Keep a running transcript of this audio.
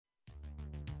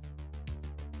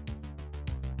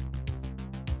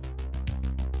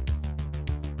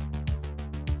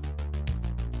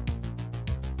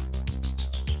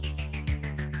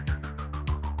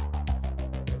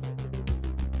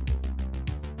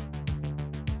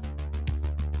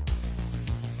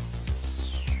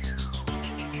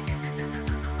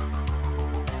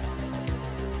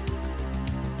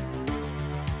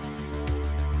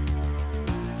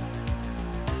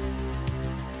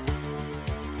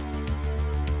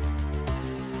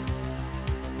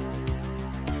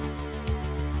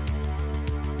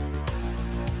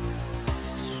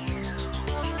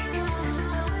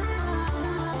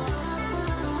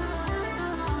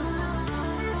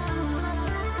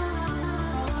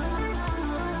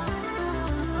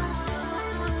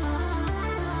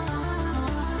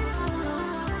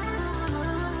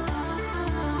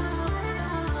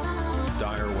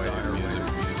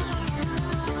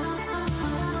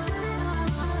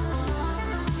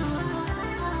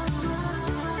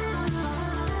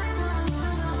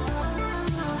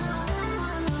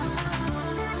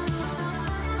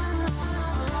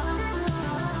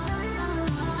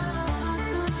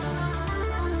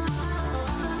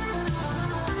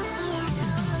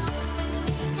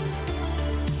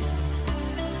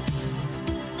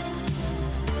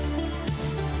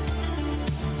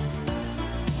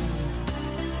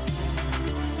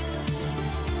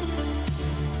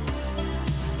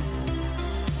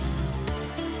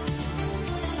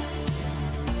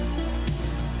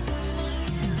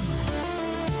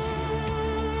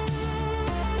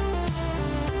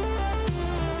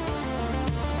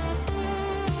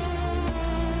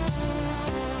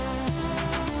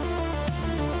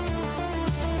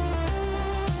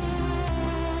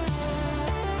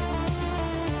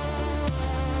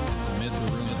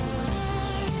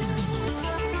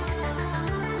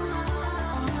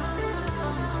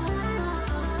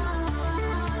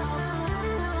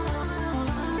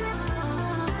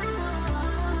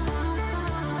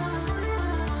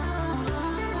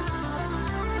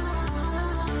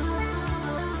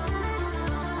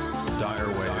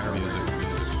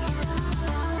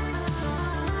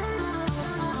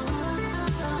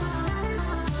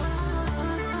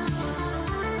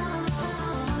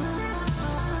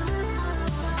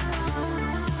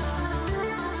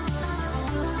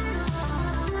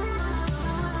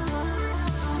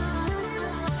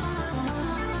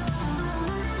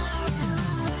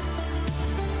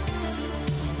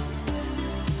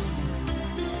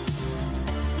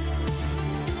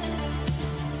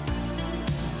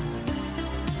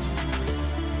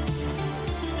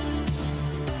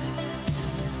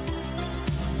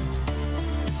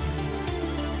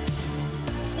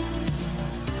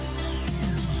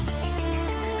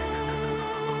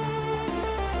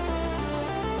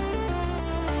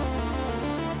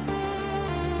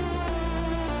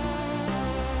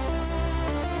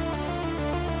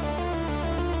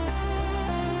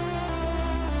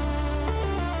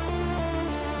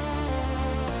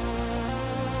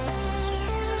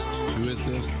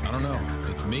makes this? I don't know.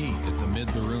 It's me. It's Amid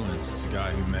the Ruins. It's a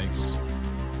guy who makes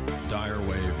Dyer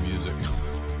wave music.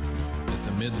 It's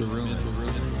Amid the Ruins.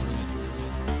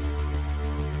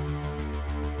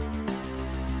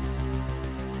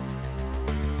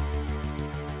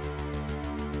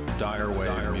 Dyer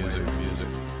wave music.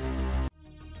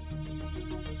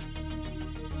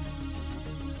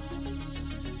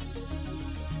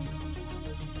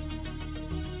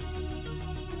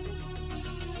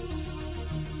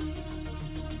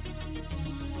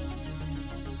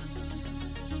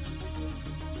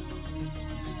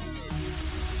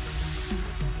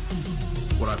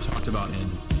 What I've talked about in,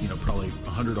 probably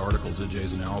 100 articles at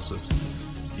Jay's Analysis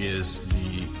is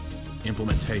the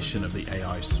implementation of the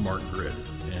AI smart grid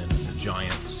and the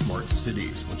giant smart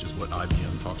cities, which is what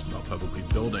IBM talks about publicly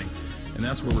building. And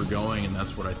that's where we're going, and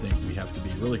that's what I think we have to be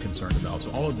really concerned about.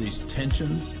 So all of these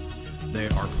tensions, they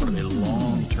are part of a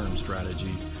long-term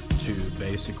strategy to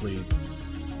basically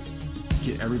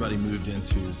get everybody moved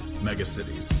into mega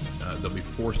cities. They'll be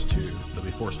forced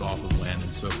off of land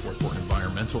and so forth for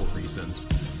environmental reasons,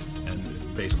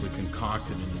 and basically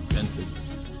concocted and invented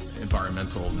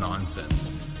environmental nonsense.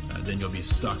 Then you'll be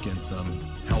stuck in some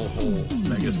hellhole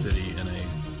mega city in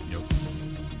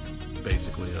a,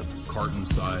 basically a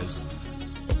carton-size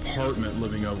apartment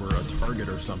living over a Target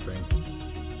or something,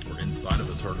 or inside of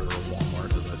a Target or a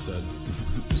Walmart, as I said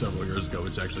several years ago.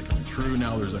 It's actually coming true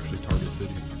now. There's actually Target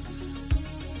cities.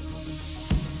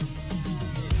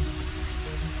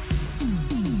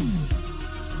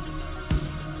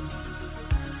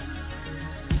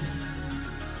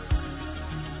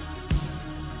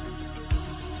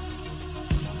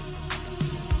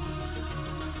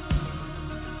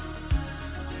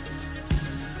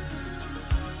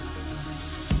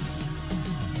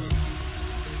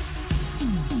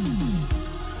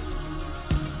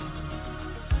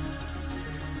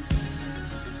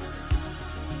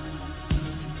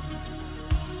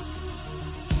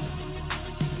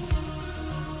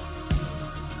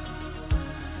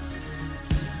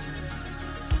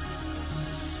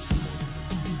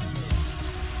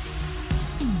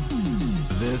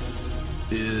 This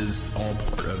is all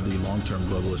part of the long-term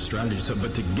globalist strategy. So,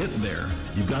 but to get there,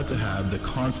 you've got to have the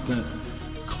constant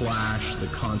clash, the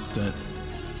constant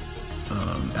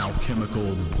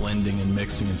alchemical blending and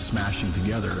mixing and smashing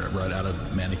together right out of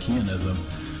Manichaeanism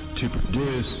to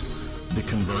produce the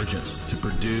convergence, to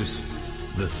produce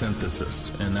the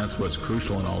synthesis. And that's what's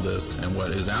crucial in all this, and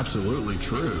what is absolutely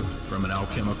true from an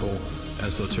alchemical,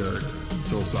 esoteric,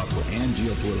 philosophical, and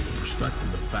geopolitical perspective,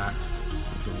 the fact that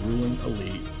the ruling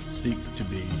elite seek to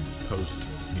be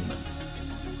post-human.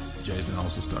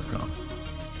 jaysanalysis.com.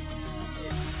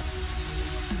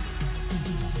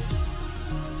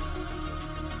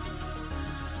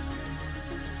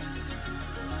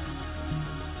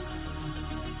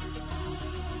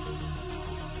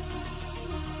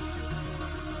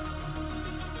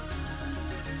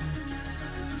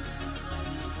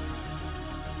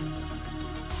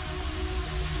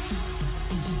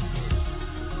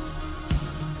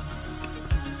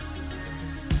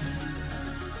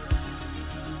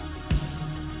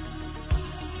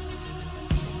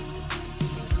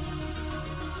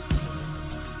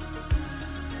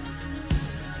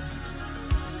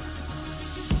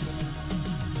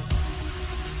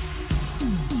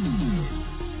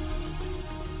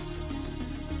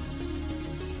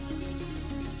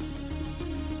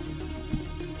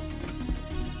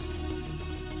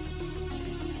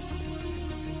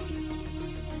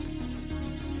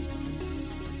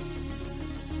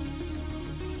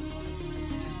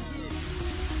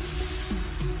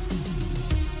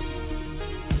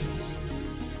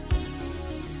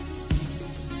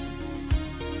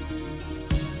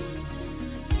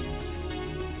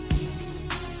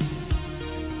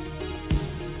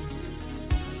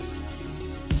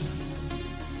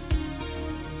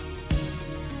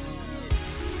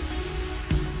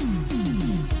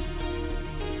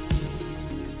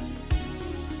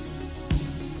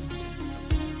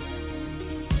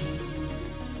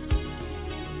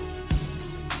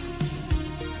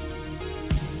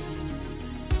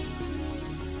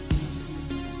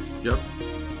 Yep.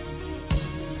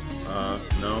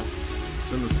 No.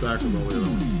 It's in the stack with all the other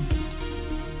ones.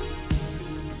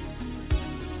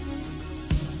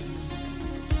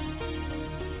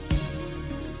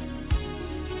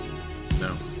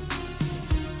 No.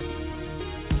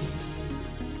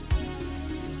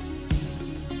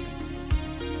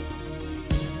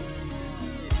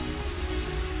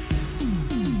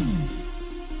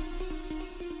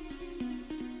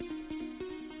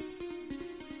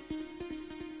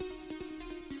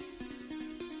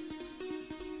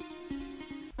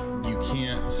 You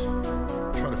can't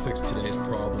try to fix today's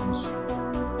problems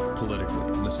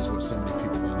politically. And this is what so many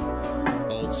people in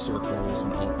alt circles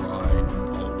and alt-right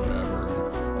and alt-whatever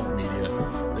and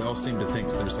alt-media, they all seem to think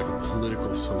that there's like a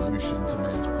political solution to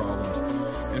man's problems.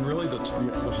 And really the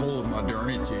whole of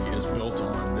modernity is built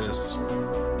on this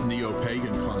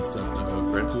neo-pagan concept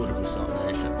of political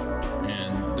salvation.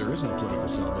 And there is no political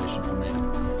salvation for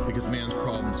man, because man's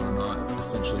problems are not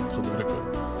essentially political,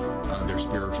 they're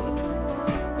spiritual.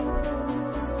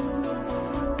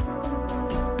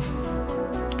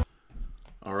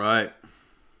 All right,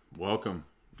 welcome.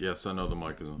 Yes, I know the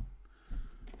mic is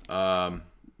on.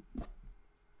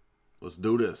 Let's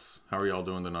do this. How are y'all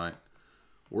doing tonight?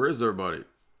 Where is everybody?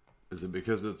 Is it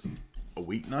because it's a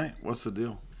weeknight? What's the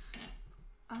deal?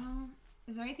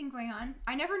 Is there anything going on?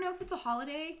 I never know if it's a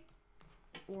holiday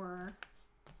or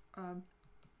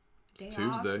day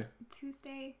Tuesday. off.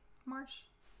 Tuesday, March,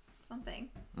 something.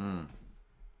 I don't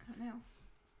know.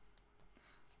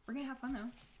 We're gonna have fun though.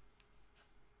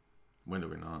 When do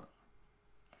we not?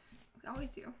 We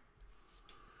always do.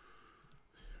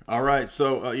 All right,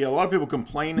 so yeah, a lot of people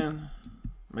complaining,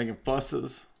 making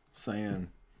fusses, saying,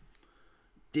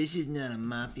 "This is not a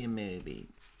mafia movie.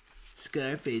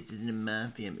 Scarface isn't a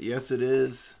mafia." Yes, it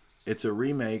is. It's a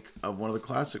remake of one of the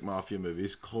classic mafia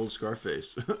movies called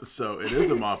Scarface. So it is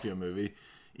a mafia movie,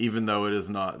 even though it is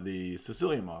not the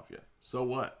Sicilian mafia. So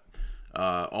what?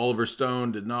 Oliver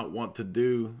Stone did not want to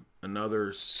do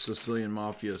another Sicilian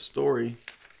mafia story.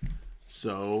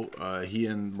 So he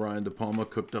and Brian De Palma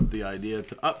cooked up the idea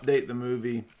to update the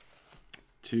movie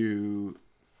to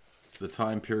the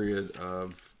time period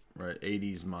of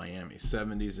 80s Miami,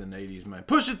 70s and 80s Miami.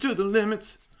 Push it to the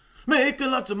limits, making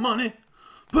lots of money.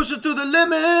 Push it to the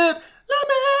limit,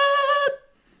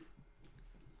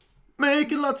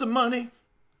 making lots of money,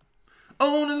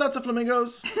 owning lots of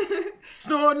flamingos,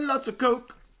 snorting lots of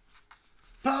coke,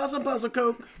 piles and piles of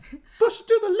coke. Push it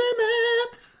to the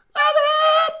limit,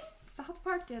 South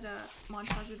Park did a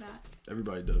montage of that.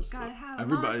 Everybody does. Gotta have a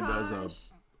Everybody montage.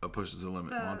 does a push it to the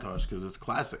limit montage because it's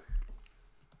classic.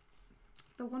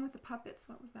 The one with the puppets.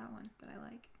 What was that one that I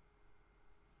like?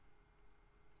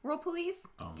 World Police?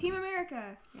 Team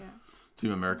America. Yeah.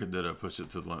 Team America did a push it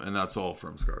to the limit, and that's all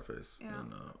from Scarface. Yeah.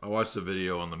 And I watched a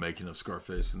video on the making of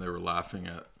Scarface, and they were laughing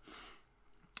at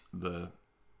the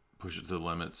push it to the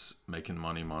limits, making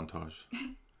money montage.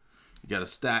 You got to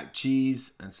stack cheese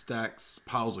and stacks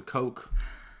piles of coke.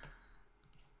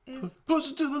 Push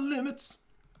it to the limits.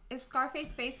 Is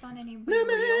Scarface based on any real? I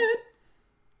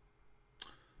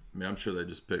mean, I'm sure they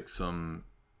just picked some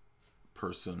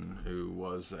person who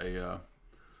was a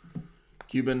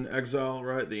Cuban exile,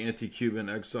 right? The anti-Cuban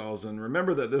exiles. And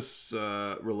remember that this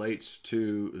relates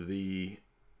to the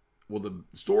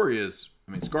story is,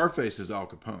 I mean, Scarface is Al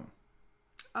Capone.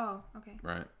 Oh, okay.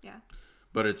 Right? Yeah.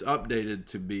 But it's updated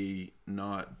to be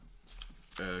not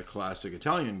a classic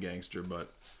Italian gangster,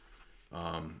 but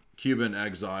Cuban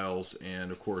exiles.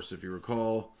 And, of course, if you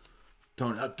recall,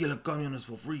 Tony, I kill a communist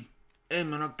for free. Hey,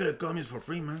 man, I kill a communist for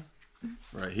free, man.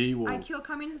 Right, he will. I kill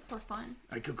communists for fun.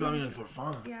 I kill communists for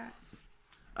fun. Yeah.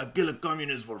 I kill a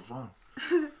communist for fun.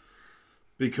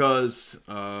 Because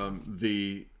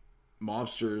the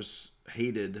mobsters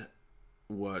hated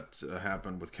what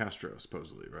happened with Castro,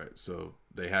 supposedly, right? So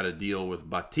they had a deal with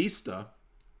Batista.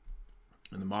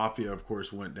 And the mafia, of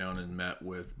course, went down and met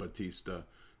with Batista.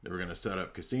 They were going to set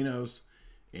up casinos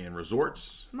and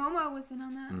resorts. Momo was in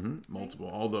on that. Multiple.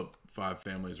 Right? All the 5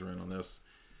 families are in on this.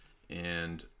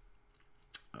 And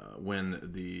when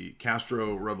the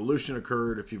Castro Revolution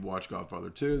occurred, if you've watched Godfather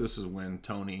 2, this is when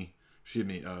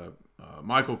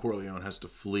Michael Corleone has to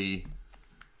flee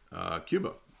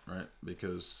Cuba, right?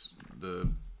 Because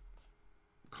the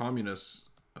communists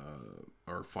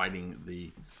are fighting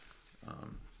the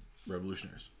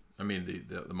revolutionaries. I mean,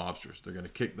 the mobsters. They're going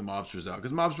to kick the mobsters out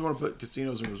because mobsters want to put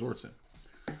casinos and resorts in.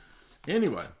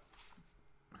 Anyway,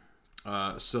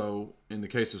 so in the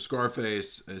case of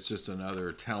Scarface, it's just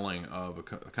another telling of a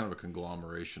kind of a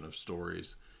conglomeration of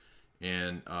stories.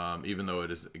 And even though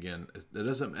it is, again, it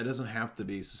doesn't have to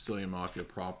be Sicilian Mafia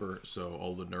proper. So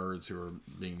all the nerds who are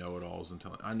being know-it-alls and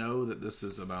telling, I know that this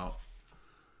is about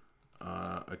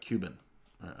a Cuban.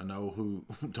 I know who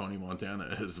Tony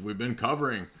Montana is. We've been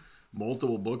covering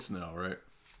multiple books now, right?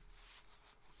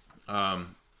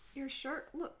 Your shirt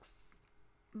looks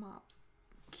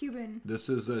Cuban. This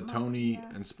is a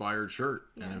Tony-inspired shirt,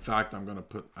 yeah. And in fact, I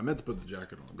meant to put the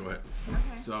jacket on. Go ahead.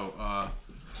 Okay. So,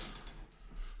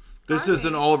 this is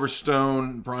an Oliver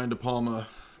Stone, Brian De Palma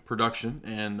production,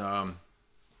 and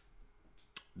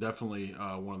definitely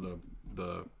one of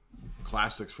the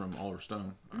classics from Oliver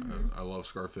Stone. I love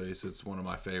Scarface. It's one of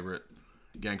my favorite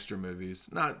gangster movies.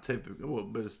 Not typical, well,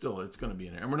 but it's going to be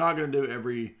in there. And we're not going to do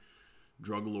every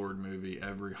drug lord movie,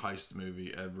 every heist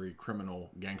movie, every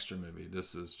criminal gangster movie.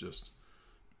 This is just,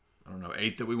 I don't know,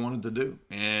 8 that we wanted to do.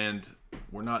 And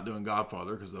we're not doing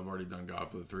Godfather because I've already done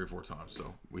Godfather 3 or 4 times.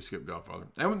 So we skipped Godfather.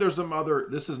 And there's some other,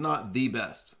 this is not the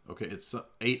best. Okay, it's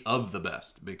 8 of the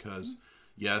best because,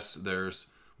 yes, there's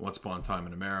Once Upon a Time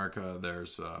in America.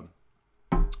 There's,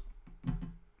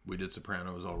 we did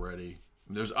Sopranos already.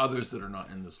 There's others that are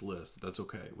not in this list. That's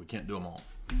okay. We can't do them all.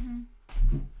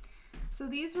 Mm-hmm. So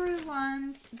these were the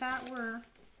ones that were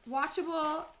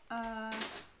watchable.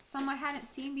 Some I hadn't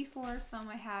seen before. Some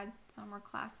were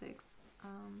classics.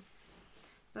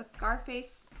 The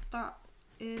Scarface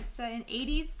is set in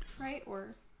 80s, right?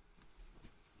 Or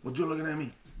what you looking at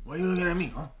me? Why you looking at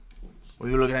me, huh? What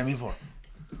you looking at me for?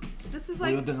 This is What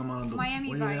like you think I'm gonna do? Miami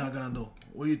What you think Vice. I'm gonna do?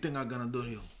 What you think I'm gonna do to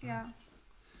you? Yeah.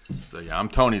 So yeah, I'm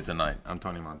Tony tonight. I'm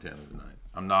Tony Montana tonight.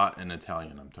 I'm not an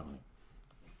Italian. I'm Tony.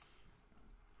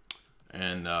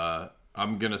 And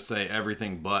I'm going to say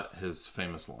everything but his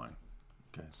famous line.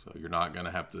 Okay, so you're not going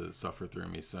to have to suffer through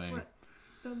me saying... What?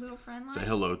 The little friend line? Say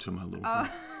hello to my little friend.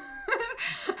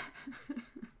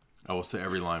 I will say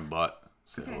every line but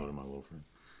say hello to my little friend.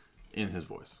 In his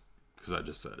voice. Because I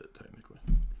just said it, technically.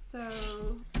 So,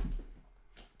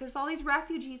 there's all these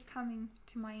refugees coming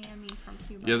to Miami from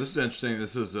Cuba. Yeah, this is interesting.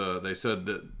 This is, they said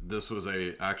that this was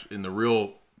in the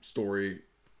real story...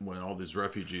 When all these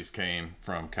refugees came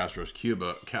from Castro's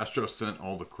Cuba, Castro sent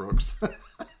all the crooks.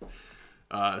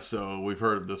 So we've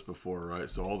heard of this before, right?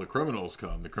 So all the criminals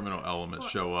come, the criminal elements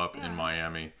show up in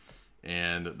Miami.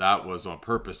 And that was on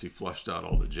purpose. He flushed out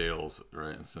all the jails,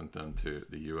 right? And sent them to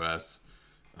the U.S.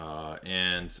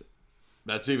 And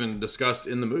that's even discussed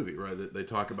in the movie, right? They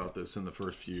talk about this in the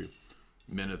first few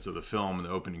minutes of the film and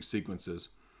the opening sequences.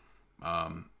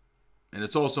 And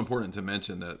it's also important to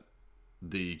mention that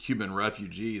the Cuban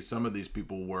refugees, some of these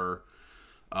people were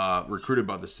recruited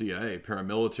by the CIA,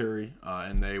 paramilitary,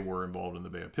 and they were involved in the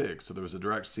Bay of Pigs. So there was a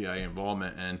direct CIA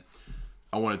involvement. And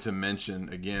I wanted to mention,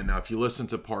 again, now if you listen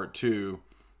to part 2,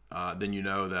 then you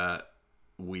know that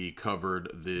we covered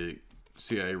the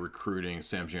CIA recruiting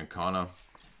Sam Giancana.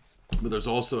 But there's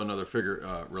also another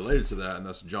figure related to that, and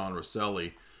that's John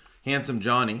Rosselli, Handsome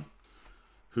Johnny,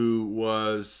 who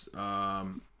was...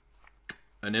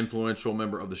 an influential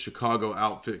member of the Chicago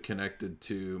outfit connected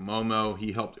to Momo.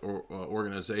 He helped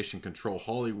organization control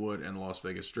Hollywood and the Las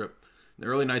Vegas Strip. In the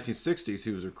early 1960s, he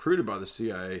was recruited by the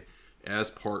CIA as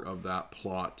part of that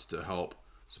plot to help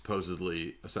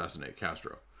supposedly assassinate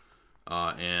Castro.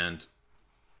 And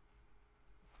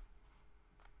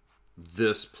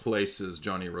this places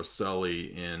Johnny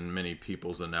Rosselli in many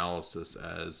people's analysis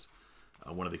as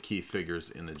one of the key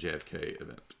figures in the JFK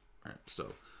event. Right?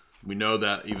 So we know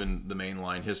that even the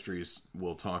mainline histories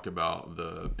will talk about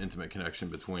the intimate connection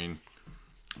between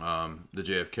the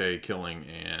JFK killing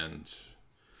and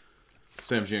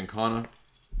Sam Giancana.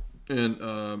 And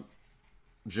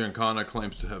Giancana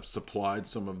claims to have supplied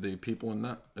some of the people in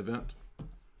that event.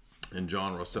 And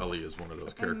John Rosselli is one of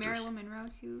those characters. And Marilyn Monroe,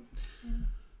 too. Yeah.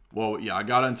 Well, yeah, I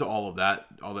got into all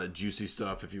that juicy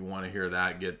stuff. If you want to hear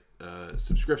that, get a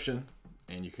subscription.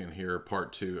 And you can hear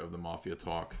part 2 of the Mafia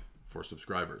Talk for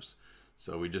subscribers.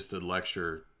 So we just did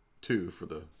lecture 2 for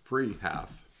the free half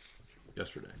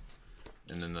yesterday.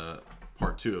 And then the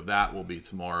part 2 of that will be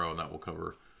tomorrow, and that will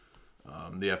cover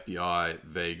the FBI,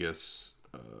 Vegas,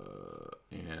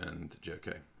 and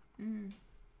JFK. Mm.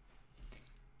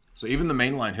 So even the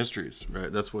mainline histories,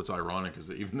 right? That's what's ironic, is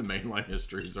that even the mainline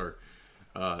histories are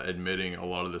admitting a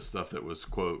lot of this stuff that was,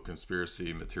 quote,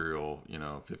 conspiracy material,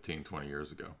 15, 20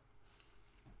 years ago.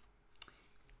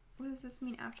 What does this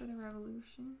mean after the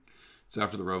revolution? It's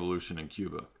after the revolution in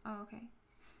Cuba. Oh, okay.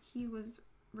 He was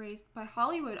raised by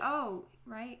Hollywood. Oh,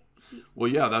 right. Well,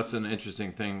 yeah, that's an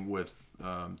interesting thing with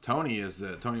Tony, is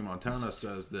that Tony Montana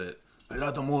says that... I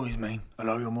love the movies, man. I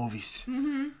love your movies.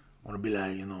 Mm-hmm. I want to be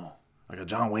like, like a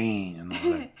John Wayne,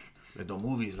 like the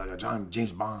movies, like a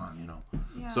James Bond,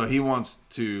 Yeah. So he wants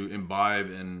to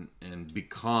imbibe and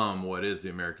become what is the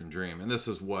American dream. And this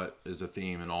is what is a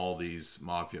theme in all these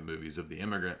mafia movies, of the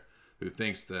immigrant who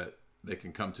thinks that they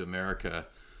can come to America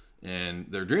and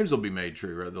their dreams will be made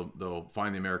true, right? They'll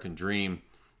find the American dream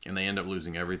and they end up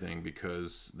losing everything,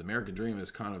 because the American dream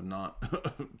is kind of not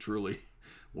truly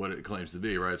what it claims to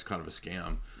be, right? It's kind of a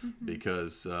scam,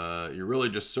 because you're really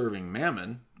just serving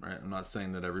mammon, right? I'm not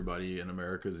saying that everybody in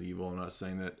America is evil. I'm not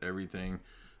saying that everything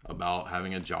about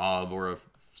having a job or a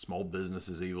small business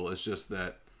is evil. It's just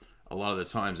that a lot of the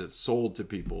times it's sold to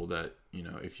people that,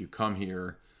 if you come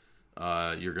here,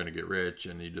 you're going to get rich,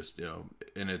 and you just,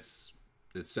 and it's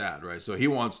it's sad, right? So he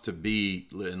wants to be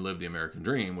and live the American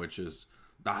dream, which is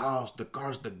the house, the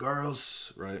cars, the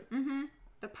girls, right? Mm-hmm.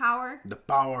 The power. The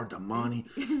power, the money.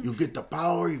 You get the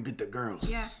power, you get the girls.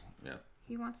 Yeah. Yeah.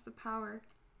 He wants the power.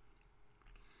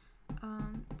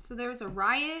 So there was a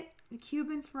riot. The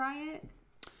Cubans riot.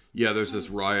 Yeah, there's this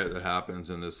riot that happens,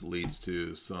 and this leads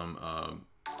to some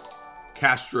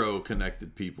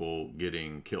Castro-connected people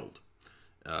getting killed.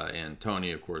 And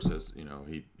Tony, of course, has, you know,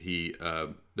 he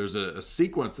there's a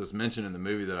sequence that's mentioned in the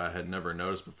movie that I had never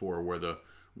noticed before, where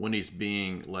when he's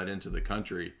being led into the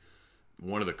country,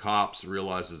 one of the cops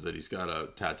realizes that he's got a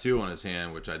tattoo on his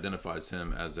hand, which identifies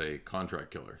him as a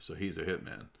contract killer. So he's a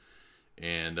hitman,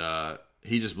 and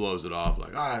he just blows it off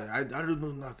like, I didn't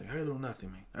do nothing. I didn't do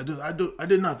nothing, man. I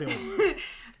did nothing.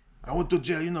 I went to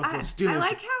jail, you know, for stealing. I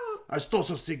like how I stole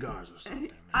some cigars or something.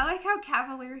 Man. I like how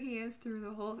cavalier he is through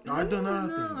the whole. I did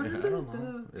nothing. I don't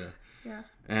know. Yeah. Yeah.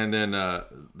 And then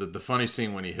the funny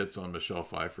scene when he hits on Michelle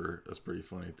Pfeiffer, that's pretty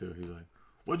funny too. He's like,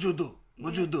 "What'd you do?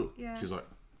 What'd you do?" Yeah. She's like,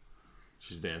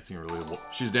 she's dancing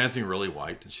really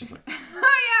white, and she's like,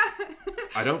 Oh yeah.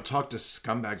 "I don't talk to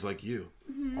scumbags like you."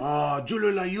 Mm-hmm. Oh, you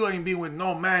look like you ain't been with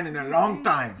no man in a long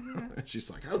time. And she's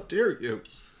like, "How dare you?"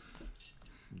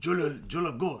 You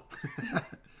look good.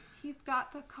 He's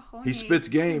got the cojones. He spits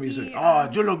game. He's like, Oh,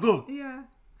 you look good. Yeah.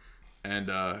 and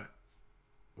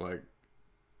like,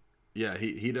 yeah,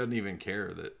 he doesn't even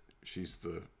care that she's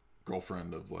the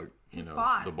girlfriend of, like, you His know,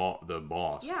 boss. the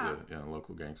boss, Yeah. the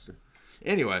local gangster.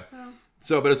 Anyway,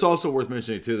 So but it's also worth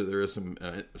mentioning too that there is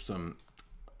some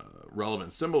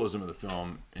relevant symbolism of the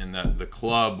film in that the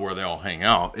club where they all hang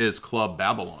out is Club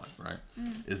Babylon, right?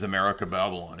 Is America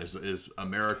Babylon? Is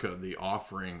America the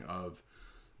offering of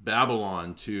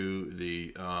Babylon to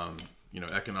the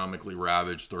economically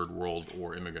ravaged third world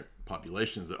or immigrant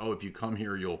populations, that, oh, if you come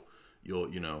here, you'll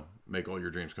make all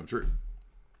your dreams come true.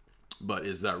 But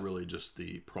is that really just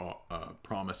the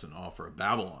promise and offer of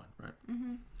Babylon, right?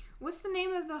 Mm-hmm. What's the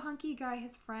name of the hunky guy,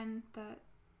 his friend that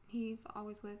he's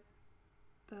always with?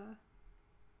 Do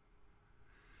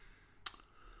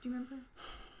you remember?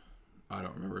 I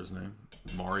don't remember his name.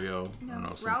 Mario. No. I don't know.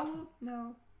 Raul?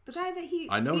 No. The guy that he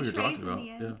I know who you're betrays talking about. in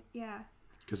the end. Yeah.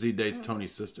 Because he dates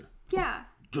Tony's sister. Yeah.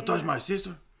 You touch my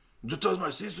sister? You touch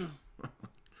my sister?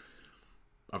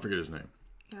 I forget his name.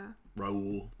 Yeah.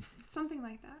 Raul. Something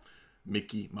like that.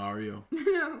 Mickey. Mario.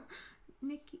 No.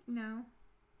 Mickey. No.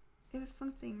 It was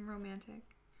something romantic.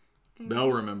 Anyway,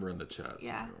 They'll remember in the chat. So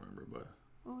Yeah. I don't remember, but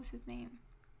what was his name?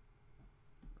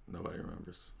 nobody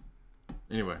remembers.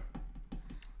 Anyway.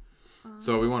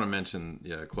 So we want to mention,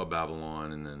 Club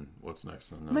Babylon, and then what's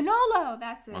next on that? Manolo.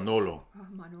 That's it. Manolo. Oh,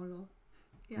 Manolo.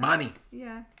 Yeah. Money.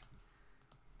 Yeah.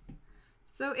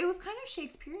 So it was kind of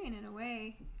Shakespearean in a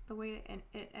way, the way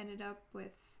it ended up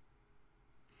with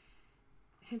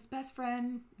his best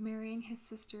friend marrying his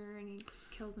sister, and he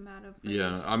kills him out of rage.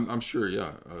 Yeah, I'm sure.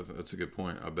 Yeah, that's a good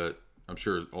point. I'm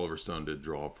sure Oliver Stone did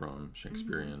draw from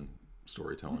Shakespearean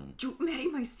storytelling. You marry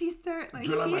my sister? Like,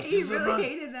 You like my he sister, really man?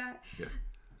 hated that. Yeah.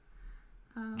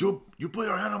 You put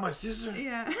your hand on my sister?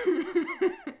 Yeah.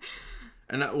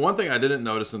 And one thing I didn't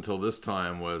notice until this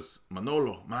time was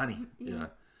Manolo, money.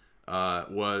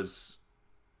 was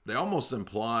they almost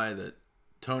imply that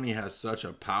Tony has such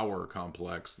a power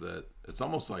complex that it's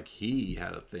almost like he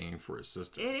had a thing for his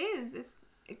sister. It is. It's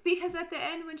because at the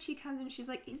end when she comes in, she's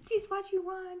like, "Is this what you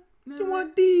want? You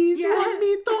want these? Yeah. You want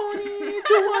me, Tony?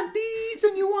 You want these?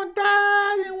 And you want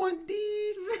that? And you want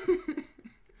these?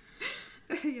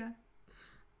 Yeah.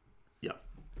 Yeah.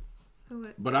 So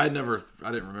But I didn't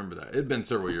remember that. It'd been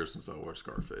several years since I watched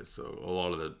Scarface, so a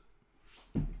lot of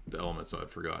the elements I'd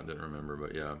forgotten, didn't remember,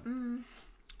 but yeah.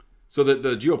 So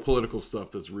the geopolitical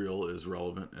stuff that's real is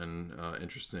relevant and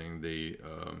interesting. The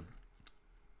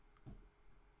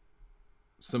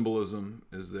symbolism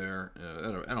is there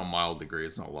at a mild degree.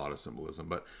 It's not a lot of symbolism,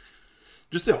 but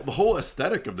just the whole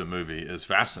aesthetic of the movie is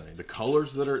fascinating. The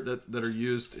colors that are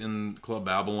used in Club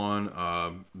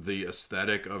Babylon, the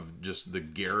aesthetic of just the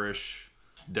garish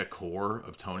decor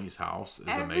of Tony's house is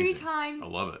every amazing. time I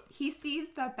love it. he sees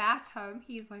the bathtub,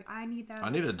 he's like, "I need that. I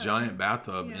need a bathtub." giant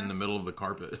bathtub in the middle of the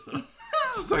carpet.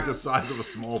 It's like the size of a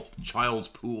small child's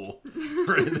pool.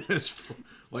 Right? It's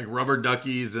like rubber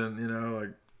duckies and, like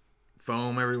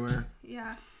foam everywhere.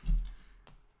 Yeah.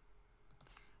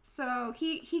 So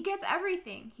he gets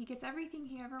everything. He gets everything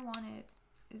he ever wanted.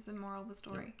 Is the moral of the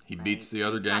story. He right? beats the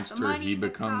other He's got the gangster. money, He the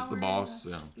becomes the power, boss.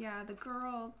 the- Yeah. Yeah, the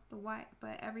girl, the white,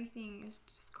 but everything is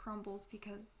just crumbles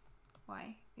because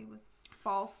why? It was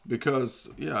false. Because,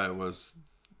 it was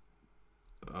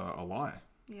a lie.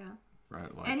 Yeah.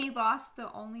 Right? Like, And he lost the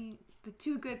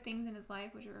two good things in his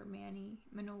life, which were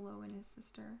Manolo and his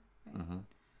sister. Right?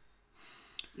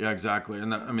 Yeah, exactly.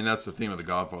 And I mean, that's the theme of The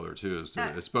Godfather too. Is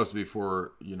it's supposed to be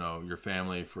for, you know, your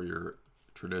family, for your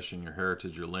tradition, your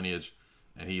heritage, your lineage,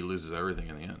 and he loses everything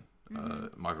in the end.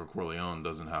 Michael Corleone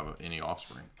doesn't have any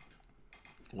offspring.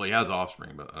 Well, he has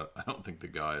offspring, but I don't think the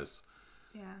guy is.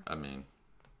 Yeah. I mean,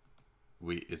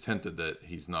 it's hinted that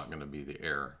he's not going to be the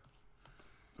heir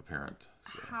apparent.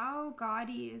 So. How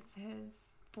gaudy is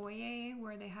his foyer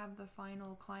where they have the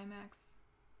final climax?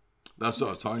 That's what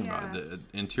I was talking about. The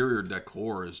interior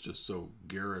decor is just so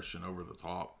garish and over the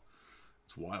top.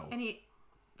 It's wild. And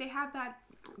they have that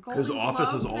golden His office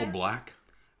globe is all black.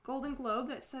 Golden globe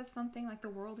that says something like "The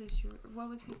world is your." What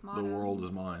was his motto? The world is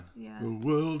mine. Yeah. The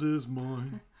world is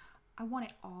mine. I want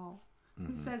it all.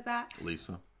 Who says that?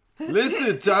 Lisa.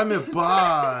 Lisa, tell me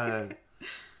apart.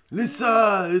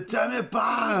 Lisa, tell me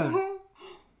apart.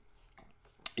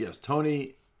 Yes,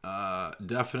 Tony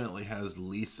definitely has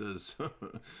Lisa's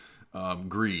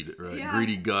greed, right? Yeah.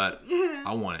 Greedy gut. Yeah.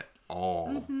 I want it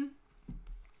all.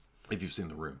 If you've seen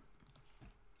The Room.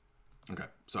 Okay,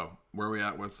 so where are we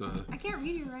at with I can't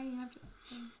read your writing. I have to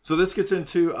say. So this gets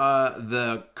into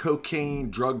the cocaine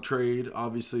drug trade.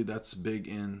 Obviously, that's big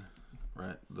in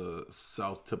the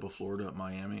south tip of Florida,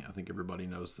 Miami. I think everybody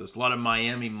knows this. A lot of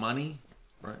Miami money,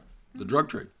 right? The drug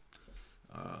trade.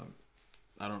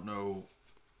 I don't know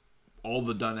all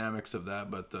the dynamics of that,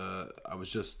 but I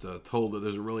was just told that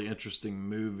there's a really interesting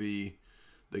movie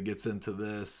that gets into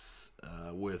this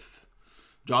with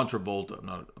John Travolta. I'm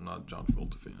not a John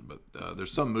Travolta fan, but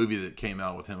there's some movie that came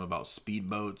out with him about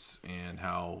speedboats and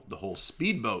how the whole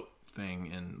speedboat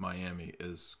thing in Miami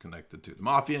is connected to the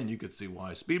mafia, and you could see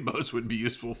why speedboats would be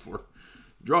useful for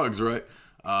drugs, right?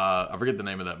 I forget the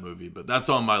name of that movie, but that's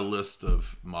on my list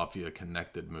of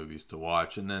mafia-connected movies to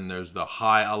watch. And then there's the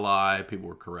Jai Alai. People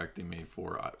were correcting me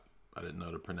for, I didn't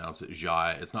know to pronounce it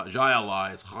Jai. It's not Jai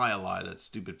Alai, it's Jai Alai. That's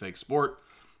Stupid Fake Sport.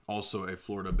 Also a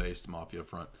Florida-based mafia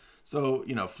front. So,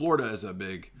 you know, Florida is a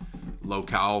big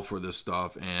locale for this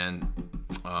stuff. And,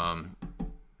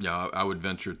 yeah, I would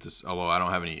venture to, although I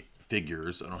don't have any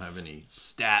figures, I don't have any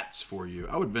stats for you,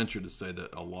 I would venture to say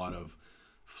that a lot of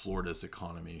Florida's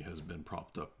economy has been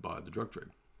propped up by the drug trade.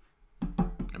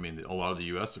 I mean, a lot of the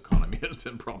U.S. economy has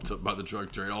been propped up by the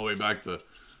drug trade, all the way back to,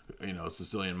 you know,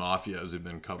 Sicilian mafia, as we've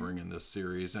been covering in this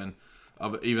series, and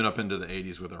even up into the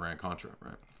 80s with Iran-Contra,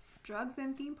 right? Drugs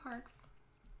and theme parks.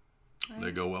 Right?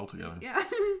 They go well together. Yeah.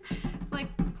 It's like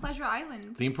Pleasure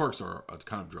Island. Theme parks are a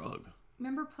kind of drug.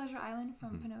 Remember Pleasure Island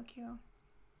from Pinocchio?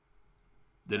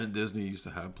 Didn't Disney used to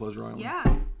have Pleasure Island?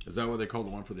 Yeah. Is that what they call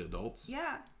the one for the adults?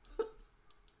 Yeah.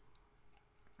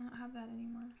 I don't have that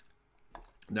anymore.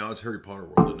 Now it's Harry Potter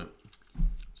World, isn't it?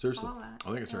 Seriously. All that. I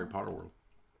think it's Harry Potter World.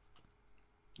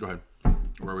 Go ahead.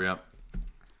 Where are we at?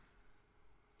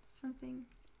 Something.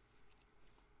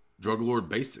 Drug Lord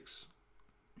Basics.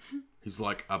 He's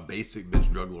like a basic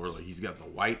bitch drug lord. Like, he's got the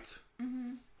white.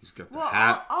 He's got the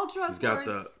hat. All drug he's got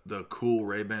lords the cool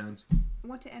Ray-Bans.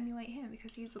 want to emulate him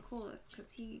because he's the coolest,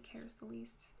 because he cares the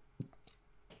least.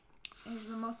 And he's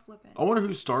the most flippant. I wonder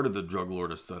who started the drug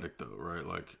lord aesthetic, though, right?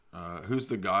 Like, who's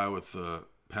the guy with the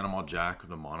Panama Jack with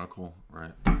the monocle,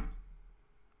 right?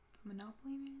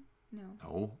 Monopoly Man? No.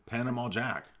 No, Panama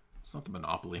Jack. It's not the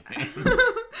Monopoly Man.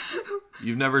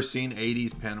 You've never seen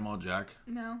 80s Panama Jack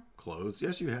No. clothes?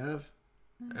 Yes, you have.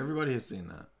 Everybody has seen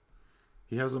that.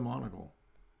 He has a monocle.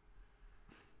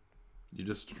 You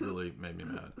just really made me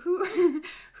mad.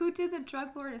 Who did the drug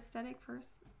lord aesthetic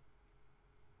first?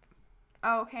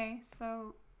 Oh, okay.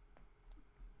 So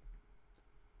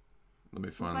Let me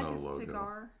it's find like the a logo.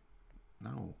 cigar.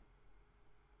 No.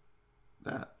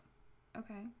 That.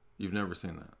 Okay. You've never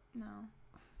seen that. No.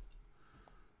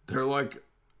 They're like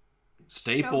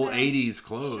staple Show them. 80s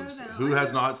clothes. Show them. Who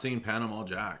has not seen Panama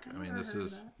Jack? I mean, this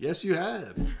is... Yes, you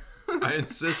have. I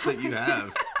insist that you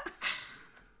have.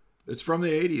 It's from the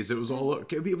 80s. It was all...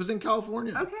 It was in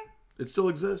California. Okay. It still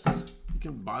exists. You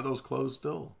can buy those clothes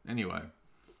still. Anyway.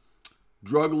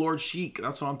 Drug Lord chic.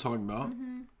 That's what I'm talking about.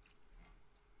 Mm-hmm.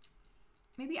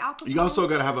 Maybe Al Capone. You also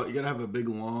gotta have a big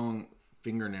long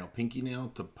fingernail, pinky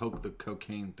nail, to poke the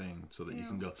cocaine thing so that you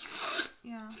can go...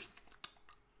 Yeah.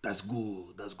 That's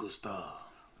good. That's good stuff.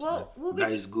 Well,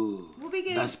 that is good. We'll be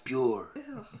getting... That's pure.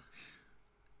 Ugh.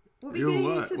 We'll be You getting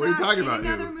what? into What are you that talking in about,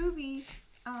 another you? movie.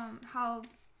 How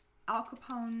Al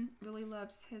Capone really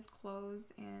loves his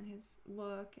clothes and his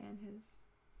look and his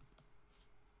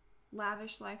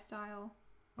lavish lifestyle.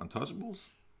 Untouchables?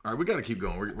 All right, we got to keep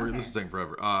going. We're Okay. This is taking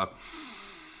forever.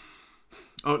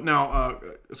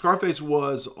 Scarface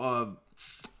was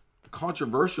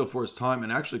controversial for its time,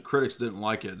 and actually critics didn't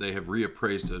like it. They have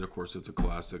reappraised it. Of course, it's a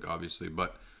classic, obviously,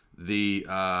 but The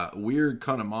weird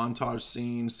kind of montage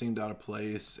scene seemed out of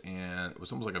place, and it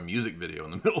was almost like a music video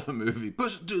in the middle of the movie.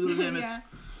 Push it to the limits. Yeah.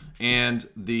 And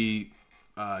the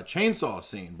chainsaw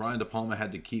scene, Brian De Palma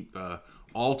had to keep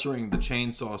altering the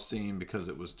chainsaw scene because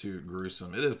it was too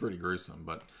gruesome. It is pretty gruesome,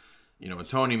 but you know, when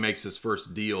Tony makes his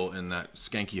first deal in that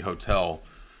skanky hotel,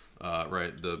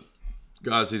 right, the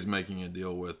guys he's making a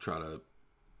deal with try to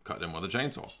cut him with a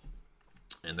chainsaw.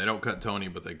 And they don't cut Tony,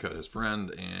 but they cut his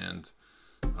friend, and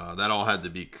that all had to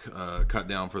be cut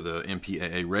down for the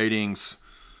MPAA ratings.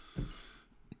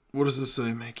 What does this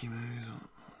say? Making movies?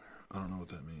 I don't know what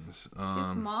that means.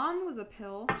 His mom was a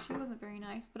pill. She wasn't very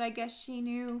nice, but I guess she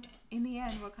knew in the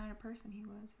end what kind of person he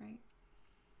was, right?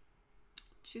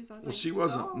 She was always well, like, she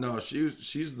wasn't. oh. No,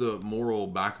 she's the moral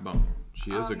backbone.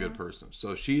 She is a good person.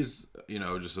 So she's, you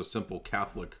know, just a simple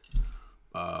Catholic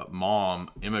mom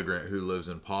immigrant who lives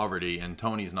in poverty, and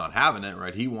Tony's not having it,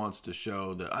 right? He wants to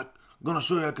show that I'm gonna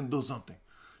show you I can do something.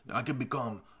 I can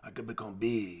become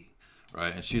big,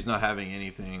 right? And she's not having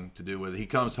anything to do with it. He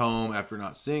comes home after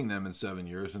not seeing them in 7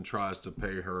 years and tries to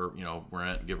pay her, you know,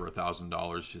 rent, give her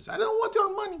 $1,000. She's, I don't want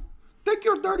your money. Take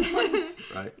your dirty money,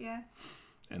 right? Yeah.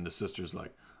 And the sister's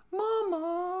like,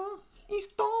 Mama, it's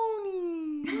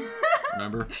Tony.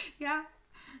 Remember? Yeah.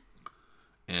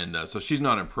 And so she's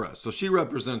not impressed. So she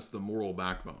represents the moral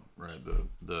backbone, right?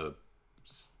 The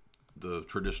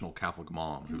traditional Catholic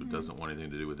mom who doesn't want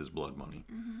anything to do with his blood money.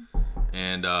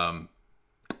 And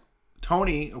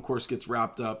Tony, of course, gets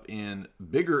wrapped up in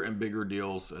bigger and bigger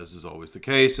deals, as is always the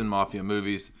case in mafia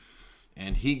movies.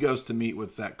 And he goes to meet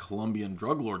with that Colombian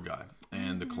drug lord guy.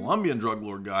 And the Colombian drug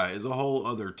lord guy is a whole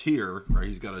other tier, right?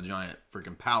 He's got a giant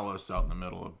freaking palace out in the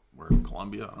middle of where,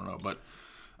 Colombia? I don't know. But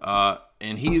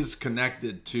and he's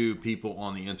connected to people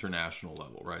on the international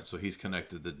level, right? So he's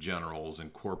connected to generals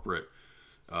and corporate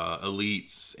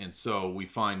elites. And so we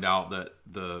find out that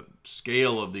the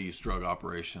scale of these drug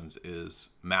operations is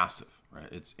massive, right?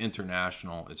 It's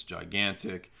international. It's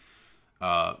gigantic.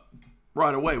 Right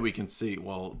away, we can see,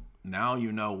 well, now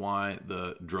you know why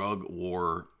the drug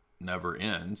war never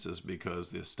ends, is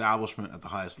because the establishment at the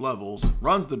highest levels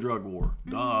runs the drug war.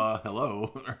 Duh,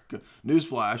 hello.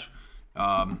 Newsflash.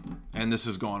 And this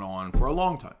has gone on for a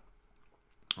long time,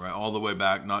 right? All the way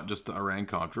back, not just to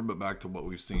Iran-Contra, but back to what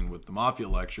we've seen with the mafia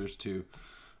lectures, to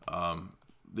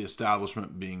the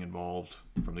establishment being involved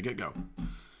from the get-go.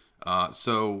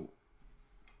 So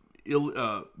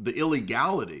the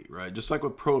illegality, right? Just like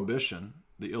with prohibition,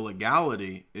 the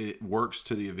illegality, it works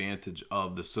to the advantage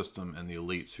of the system and the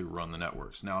elites who run the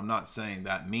networks. Now, I'm not saying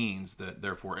that means that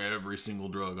therefore every single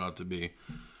drug ought to be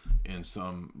in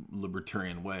some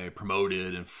libertarian way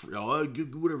promoted and I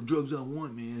get whatever drugs I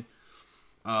want, man.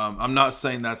 I'm not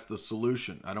saying that's the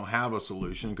solution. I don't have a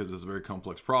solution because it's a very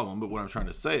complex problem. But what I'm trying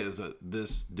to say is that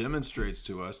this demonstrates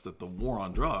to us that the war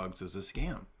on drugs is a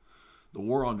scam. The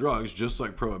war on drugs, just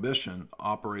like prohibition,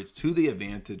 operates to the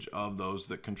advantage of those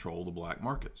that control the black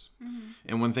markets.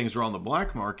 And when things are on the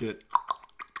black market,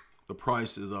 the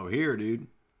price is over here, dude.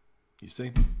 You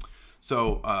see?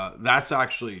 So that's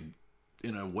actually,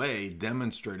 in a way,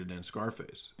 demonstrated in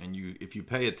Scarface. And if you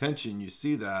pay attention, you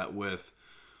see that with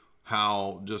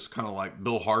how, just kind of like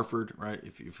Bill Harford, right?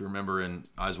 If you remember in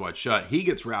Eyes Wide Shut, he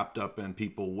gets wrapped up in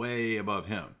people way above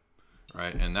him.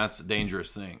 Right, and that's a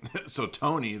dangerous thing. So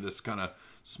Tony, this kind of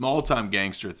small-time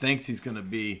gangster, thinks he's going to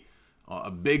be a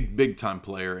big-time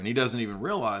player, and he doesn't even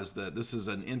realize that this is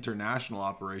an international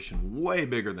operation way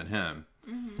bigger than him,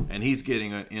 and he's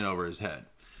getting in over his head.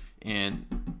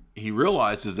 And he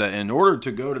realizes that in order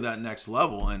to go to that next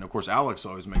level, and of course Alex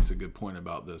always makes a good point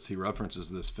about this, he references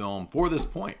this film for this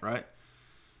point, right?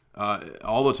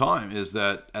 All the time, is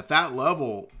that at that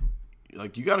level,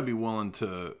 like, you got to be willing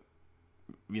to,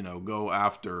 you know, go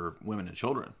after women and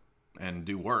children and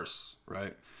do worse,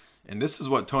 right? And this is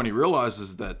what Tony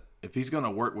realizes, that if he's going to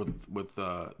work with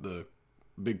the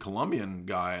big Colombian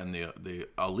guy and the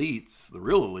elites, the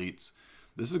real elites,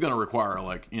 this is going to require,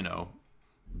 like, you know,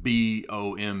 bombing,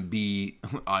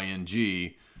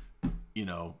 you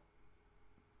know,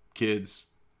 kids,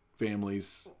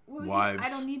 families, wives. I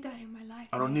don't need that in my life.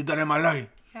 I don't need that in my life.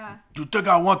 Yeah. You think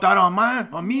I want that on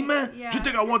me, man? Yeah. You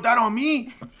think I want that on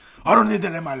me? I don't need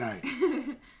that in my life.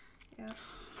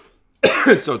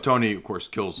 Yeah. So Tony, of course,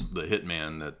 kills the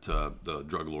hitman that the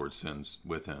drug lord sends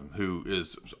with him, who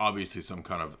is obviously some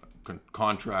kind of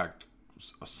contract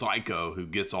psycho who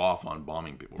gets off on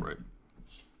bombing people, right?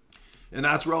 And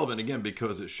that's relevant, again,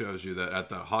 because it shows you that at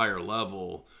the higher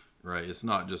level, right, it's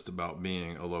not just about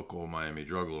being a local Miami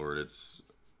drug lord. It's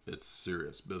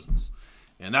serious business.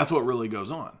 And that's what really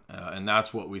goes on. And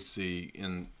that's what we see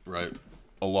in, right,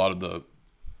 a lot of the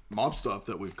mob stuff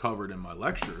that we've covered in my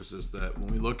lectures is that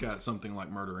when we look at something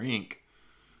like Murder Inc.,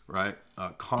 right?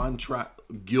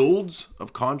 Guilds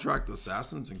of contract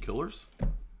assassins and killers,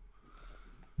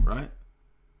 right?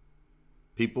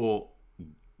 People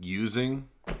using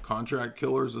contract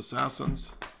killers,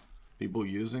 assassins, people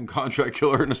using contract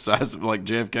killer and assassin, like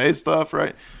JFK stuff,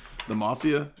 right? The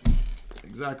mafia.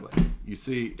 Exactly. You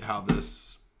see how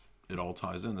it all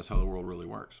ties in. That's how the world really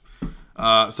works.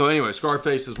 So anyway,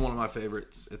 Scarface is one of my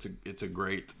favorites. It's a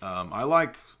great, I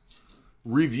like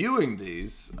reviewing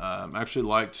these. Actually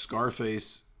liked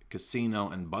Scarface, Casino,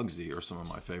 and Bugsy are some of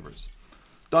my favorites.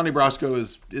 Donnie Brasco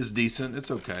is decent.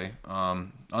 It's okay.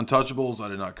 Untouchables, I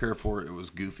did not care for it. It was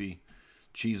goofy.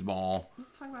 Cheeseball.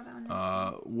 Let's talk about that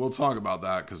one. We'll talk about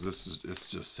that because it's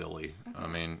just silly. Okay. I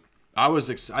mean, I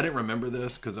didn't remember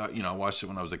this because I watched it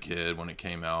when I was a kid when it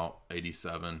came out,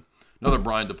 87. Another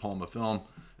Brian De Palma film,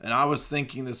 and I was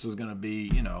thinking this was going to be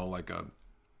like a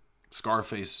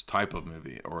Scarface type of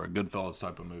movie or a Goodfellas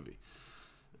type of movie.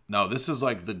 No, this is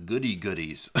like the goody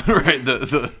goodies, right?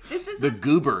 The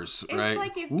goobers, right? It's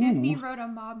like if Disney wrote a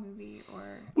mob movie,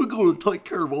 or we're going to take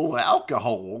care of all the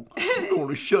alcohol. We're going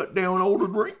to shut down all the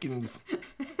drinkings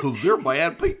because they're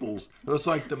bad peoples. It's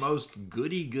like the most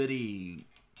goody goody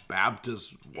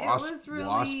Baptist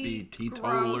waspy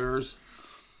teetotalers.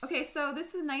 Okay, so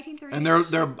this is 1930s. And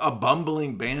they're a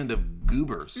bumbling band of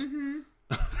goobers. Mm-hmm.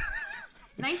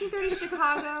 1930s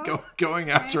Chicago. Going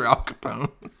after Al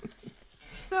Capone.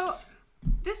 So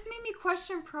this made me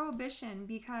question Prohibition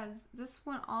because this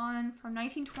went on from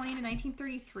 1920 to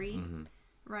 1933,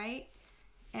 right?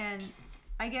 And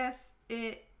I guess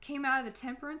it came out of the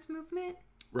temperance movement.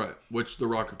 Right, which the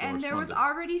Rockefellers And there funded. was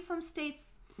already some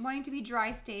states wanting to be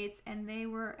dry states, and they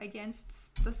were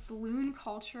against the saloon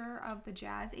culture of the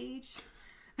Jazz Age.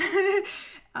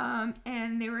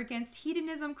 And they were against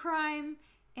hedonism, crime,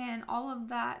 and all of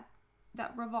that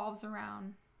revolves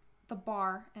around the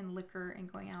bar and liquor and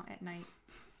going out at night,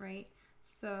 right?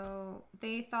 So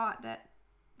they thought that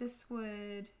this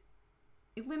would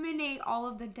eliminate all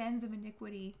of the dens of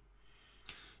iniquity.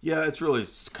 Yeah, it's really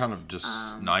kind of just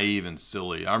naive and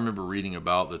silly. I remember reading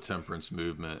about the temperance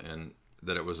movement and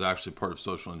that it was actually part of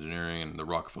social engineering, and the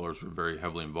Rockefellers were very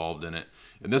heavily involved in it.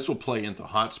 And this will play into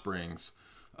Hot Springs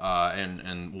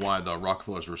and why the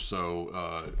Rockefellers were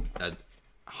so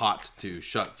hot to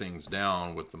shut things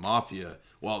down with the mafia,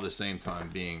 while at the same time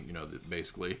being,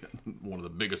 basically one of the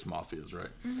biggest mafias, right?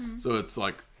 Mm-hmm. So it's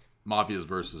like mafias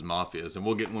versus mafias. And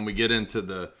when we get into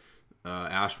the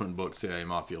Ashman book, CIA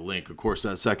Mafia Link, of course,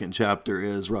 that second chapter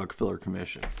is Rockefeller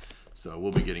Commission. So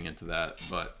we'll be getting into that.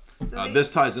 But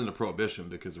this ties into Prohibition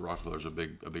because the Rockefellers are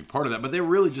a big part of that. But they're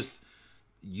really just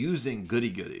using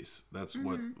goodies. That's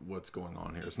what's going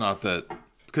on here. It's not that...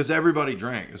 Because everybody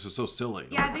drank. This was so silly.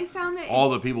 Yeah, they found that all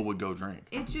the people would go drink.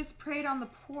 It just preyed on the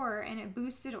poor and it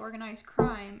boosted organized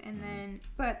crime. And then,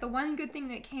 but the one good thing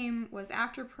that came was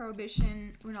after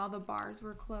Prohibition, when all the bars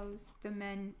were closed, the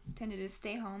men tended to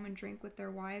stay home and drink with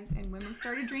their wives, and women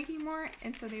started drinking more,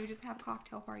 and so they would just have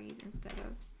cocktail parties instead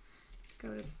of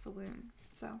go to the saloon.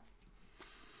 So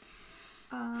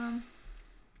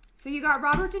you got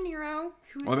Robert De Niro.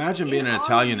 Well, imagine being an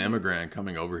Italian immigrant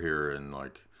coming over here and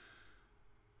like.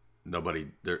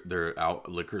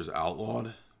 Liquor's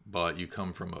outlawed, but you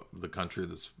come from the country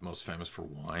that's most famous for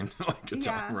wine,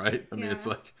 right? I mean, it's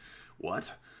like,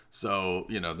 what? So,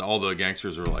 all the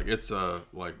gangsters are like, it's a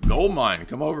gold mine,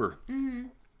 come over. Mm-hmm.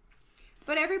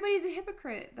 But everybody's a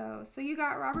hypocrite, though. So you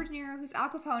got Robert De Niro, who's Al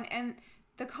Capone, and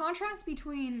the contrast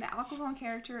between the Al Capone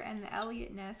character and the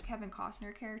Elliot Ness, Kevin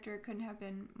Costner character couldn't have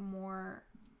been more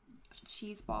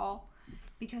cheeseball.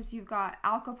 Because you've got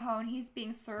Al Capone, he's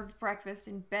being served breakfast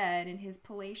in bed in his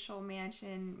palatial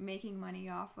mansion, making money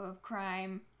off of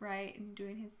crime, right? And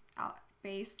doing his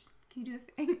face. Can you do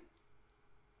the thing?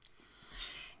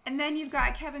 And then you've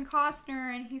got Kevin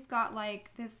Costner, and he's got like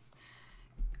this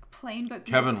plain but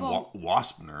beautiful... Kevin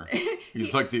Waspner.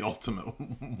 He's like the ultimate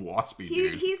waspy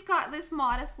dude. He's got this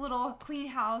modest little clean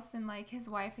house, and like his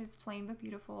wife is plain but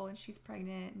beautiful, and she's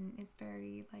pregnant, and it's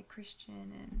very like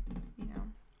Christian, and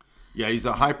Yeah, he's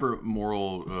a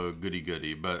hyper-moral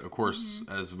goody-goody, but of course,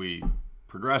 as we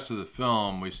progress through the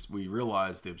film, we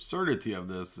realize the absurdity of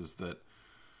this is that,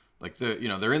 like,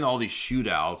 they're in all these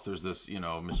shootouts. There's this,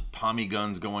 Tommy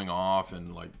guns going off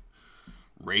and, like,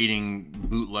 raiding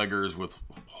bootleggers with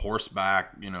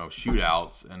horseback,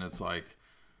 shootouts, and it's like,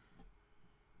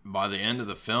 by the end of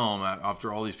the film,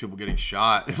 after all these people getting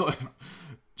shot, it's like...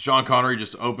 Sean Connery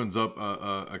just opens up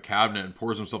a cabinet and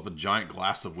pours himself a giant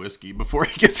glass of whiskey before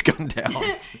he gets gunned down.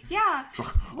 Yeah.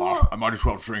 Well, I might as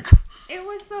well drink. It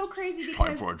was so crazy it's because...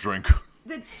 time for a drink.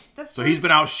 The So he's been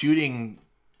out shooting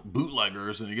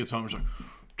bootleggers, and he gets home and he's like,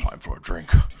 time for a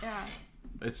drink. Yeah.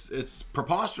 It's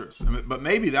preposterous. I mean, but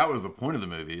maybe that was the point of the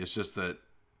movie. It's just that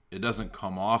it doesn't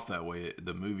come off that way.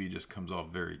 The movie just comes off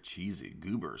very cheesy.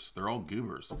 Goobers. They're all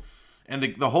goobers. And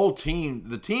the whole team,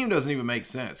 the team doesn't even make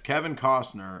sense. Kevin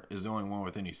Costner is the only one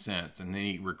with any sense. And then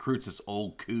he recruits this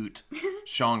old coot,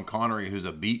 Sean Connery, who's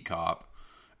a beat cop,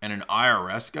 and an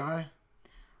IRS guy.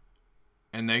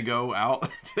 And they go out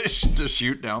to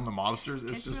shoot down the mobsters.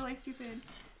 It's just really stupid.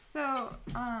 So,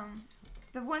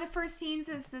 one of the first scenes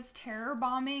is this terror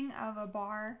bombing of a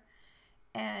bar.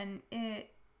 And it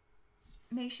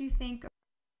makes you think...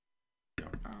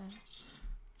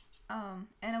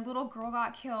 and a little girl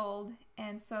got killed,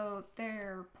 and so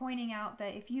they're pointing out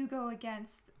that if you go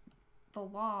against the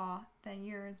law, then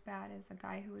you're as bad as a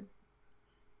guy who would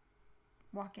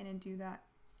walk in and do that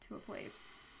to a place.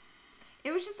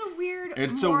 It was just a weird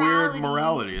It's morality. a weird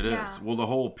morality, it is. Yeah. Well, the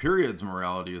whole period's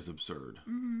morality is absurd.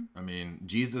 Mm-hmm. I mean,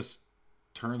 Jesus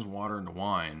turns water into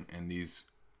wine, and these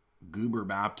goober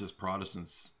Baptist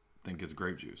Protestants think it's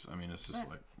grape juice. I mean, it's just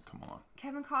like, come on.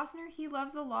 Kevin Costner, he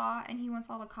loves the law, and he wants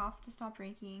all the cops to stop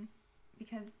drinking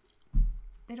because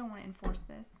they don't want to enforce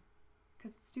this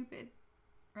because it's stupid,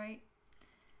 right?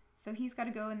 So he's got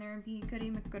to go in there and be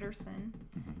Goody McGooderson.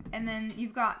 And then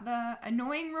you've got the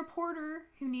annoying reporter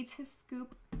who needs his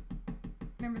scoop.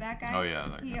 Remember that guy? Oh, yeah.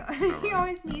 That guy. He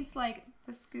always needs, like,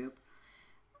 the scoop.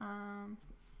 And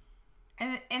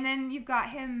then you've got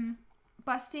him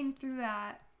busting through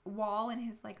that wall in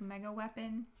his, like, mega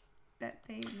weapon that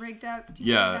they rigged up.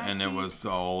 Yeah, and it was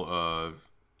all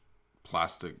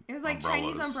plastic. It was like umbrellas,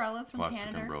 Chinese umbrellas from plastic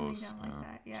Canada umbrellas, or something like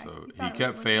that. Yeah. So thought he it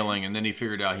kept was failing, and then he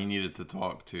figured out he needed to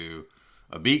talk to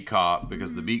a beat cop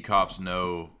because the beat cops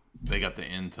know they got the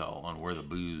intel on where the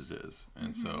booze is,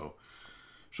 and so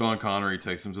Sean Connery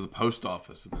takes him to the post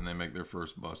office, and then they make their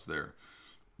first bust there.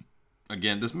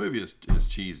 Again, this movie is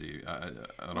cheesy. I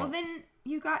don't. Well, then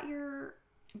you got your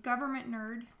government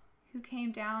nerd who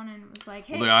came down and was like,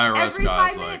 hey, Well, the IRS every guy's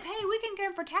 5 minutes, like, hey, we can get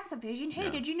him for tax evasion. Hey, Yeah.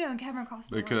 did you know? And Kevin Costner wants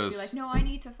to Because be like, no, I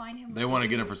need to find him. they want to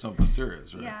get him for something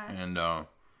serious, right? Yeah. And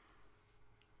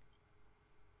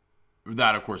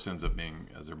that, of course, ends up being,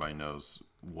 as everybody knows,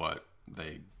 what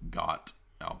they got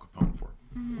Al Capone for.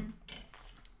 Mm-hmm.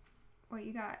 What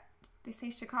you got? They say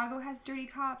Chicago has dirty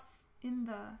cops in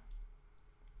the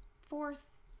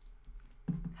force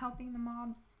helping the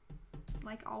mobs,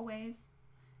 like always.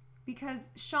 Because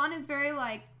Sean is very,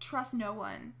 like, trust no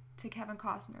one to Kevin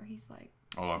Costner. He's like,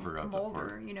 Oh, I forgot that Mulder,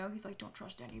 part. you know, he's like, don't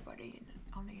trust anybody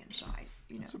on the inside,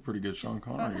 you know. That's a pretty good Sean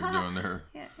Connery you're doing there.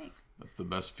 Yeah, thanks. That's the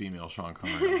best female Sean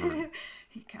Connery I've heard.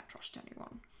 He can't trust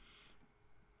anyone.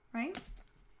 Right?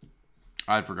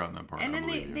 I'd forgotten that part. And then I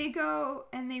believe they you. go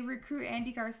and they recruit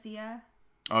Andy Garcia.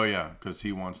 Oh, yeah, because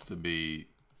he wants to be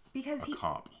Because a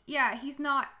cop. Yeah, he's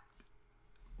not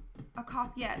a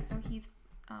cop yet, so he's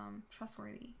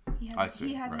trustworthy. He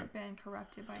hasn't been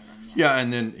corrupted by them yet. Yeah,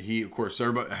 and then he, of course,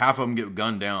 everybody, half of them get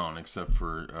gunned down except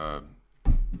for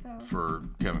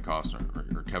Kevin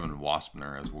Costner, or Kevin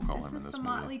Waspner, as we'll call him in this movie. This is the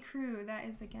motley crew that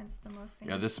is against the most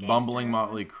famous. Yeah, this gangster bumbling ever.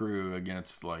 motley crew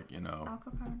against, like, you know, Al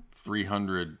Capone.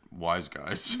 300 wise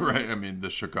guys, right? I mean, the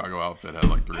Chicago outfit had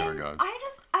like 300 guys.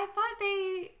 I thought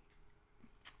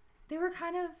they were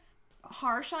kind of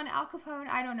harsh on Al Capone.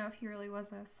 I don't know if he really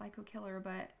was a psycho killer,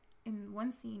 but in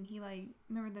one scene, he, like,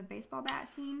 remember the baseball bat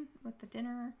scene with the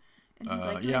dinner? And he's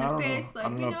like, doing the face, like,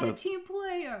 you're not a team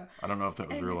player. I don't know if that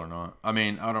was real or not. I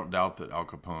mean, I don't doubt that Al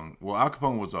Capone... Well, Al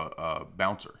Capone was a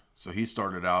bouncer. So he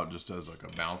started out just as, like,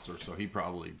 a bouncer. So he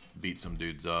probably beat some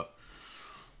dudes up.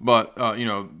 But, you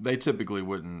know, they typically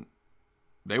wouldn't...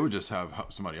 They would just have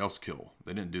somebody else kill.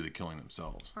 They didn't do the killing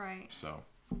themselves. Right. So,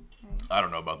 Right. I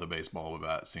don't know about the baseball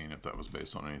bat scene, if that was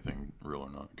based on anything real or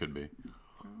not. Could be.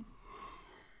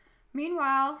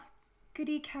 Meanwhile,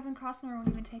 goody Kevin Costner won't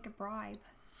even take a bribe.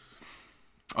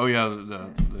 Oh, yeah,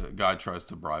 the guy tries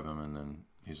to bribe him, and then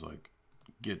he's like,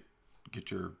 get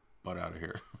your butt out of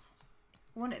here.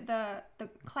 The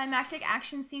climactic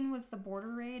action scene was the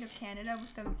border raid of Canada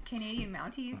with the Canadian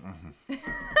Mounties. Mm-hmm.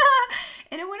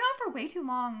 And it went on for way too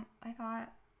long, I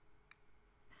thought.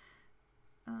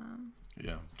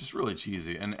 Yeah, just really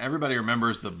cheesy. And everybody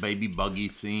remembers the baby buggy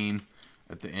scene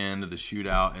at the end of the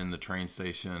shootout in the train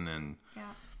station, and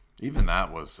even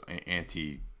that was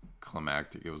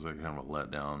anti-climactic. It was like kind of a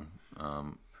letdown.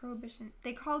 Prohibition.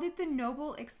 They called it the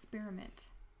Noble Experiment.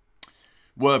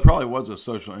 Well, it probably was a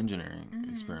social engineering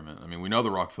experiment. I mean, we know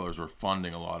the Rockefellers were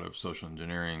funding a lot of social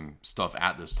engineering stuff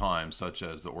at this time, such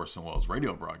as the Orson Welles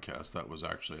radio broadcast. That was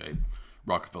actually a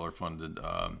Rockefeller-funded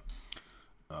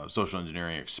social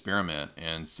engineering experiment,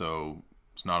 and so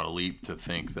it's not a leap to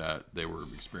think that they were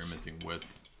experimenting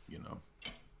with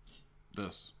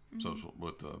this social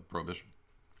with prohibition.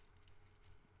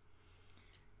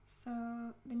 So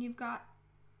then you've got.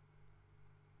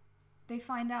 They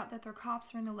find out that their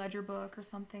cops are in the ledger book or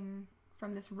something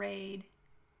from this raid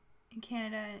in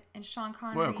Canada, and Sean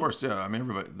Connery. Well, of course, yeah. I mean,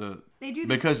 everybody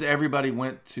because everybody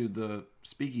went to the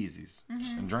speakeasies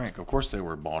and drank. Of course, they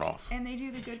were bought off. And they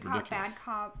do the good cop, bad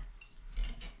cop.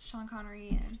 Sean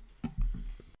Connery and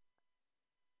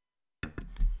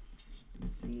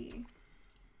let's see.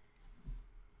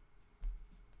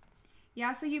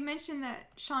 Yeah, so you mentioned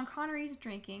that Sean Connery's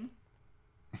drinking.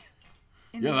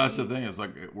 Yeah, that's the thing. It's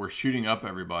like we're shooting up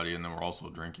everybody, and then we're also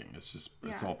drinking. It's just,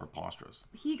 it's all preposterous.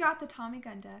 He got the Tommy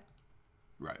gun death.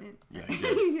 Right. Yeah, he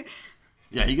did.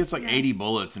 Yeah, he gets like 80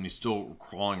 bullets, and he's still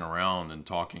crawling around and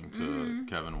talking to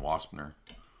Kevin Waspner.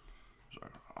 He's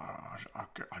like,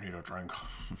 I need a drink.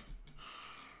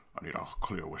 I need a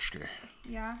clear whiskey.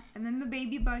 Yeah, and then the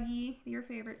baby buggy, your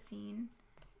favorite scene.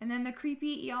 And then the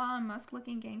creepy Elon Musk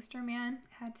looking gangster man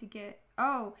had to get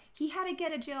out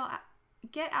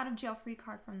of jail free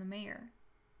card from the mayor.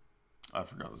 I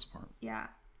forgot this part. Yeah.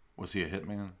 Was he a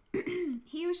hitman?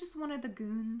 He was just one of the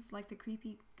goons, like the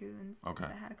creepy goons. Okay.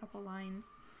 That had a couple lines.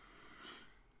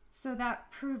 So that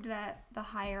proved that the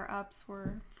higher ups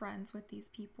were friends with these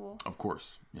people. Of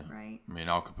course. Yeah. Right. I mean,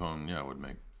 Al Capone, would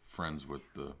make friends with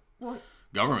the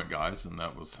government guys, and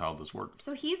that was how this worked.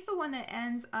 So he's the one that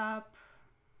ends up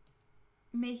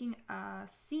making a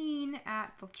scene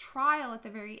at the trial at the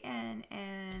very end,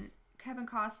 and Kevin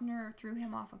Costner threw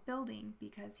him off a building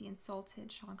because he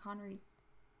insulted Sean Connery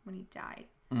when he died.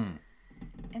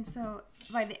 And so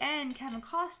by the end, Kevin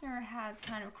Costner has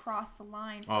kind of crossed the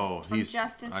line from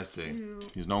justice to...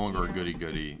 He's no longer a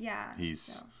goody-goody. Yeah.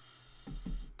 He's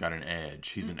got an edge.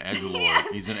 He's an edgelord.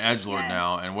 Yes. He's an edgelord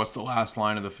now. And what's the last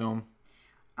line of the film?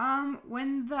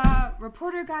 When the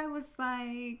reporter guy was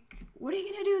like, what are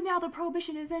you going to do now the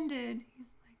prohibition has ended? He's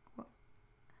like, what?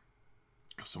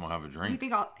 Someone have a drink. You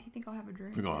think I'll have a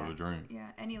drink? I'll have a drink.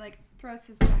 Yeah, and he like throws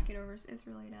his jacket over. It's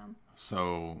really dumb.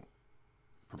 So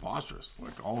preposterous.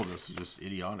 Like all of this is just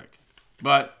idiotic.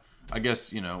 But I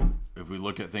guess, if we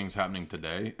look at things happening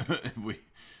today,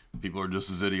 people are just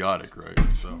as idiotic, right?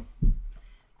 So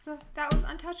that was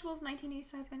Untouchables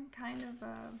 1987, kind of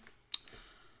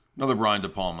another Brian De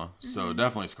Palma. So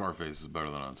definitely Scarface is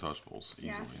better than Untouchables easily.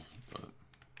 Yeah. But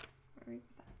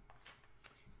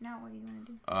now what do you want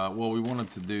to do? Well, we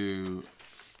wanted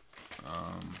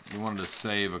to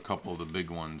save a couple of the big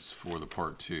ones for the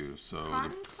part 2. So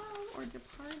Cotton Club or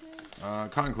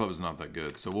Departed? Cotton Club is not that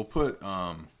good. So we'll put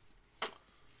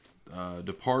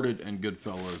Departed and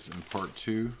Goodfellas in part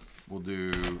 2. We'll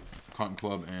do Cotton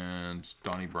Club and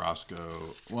Donnie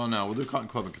Brasco. Well, no, we'll do Cotton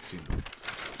Club and Casino,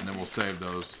 and then we'll save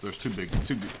those. There's two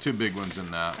big ones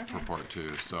in that for part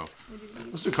 2. So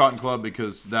let's do Cotton Club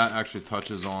because that actually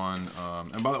touches on.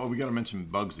 And by the way, we got to mention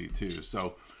Bugsy too.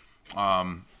 So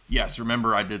yes,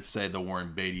 remember I did say the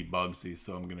Warren Beatty Bugsy,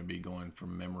 so I'm going to be going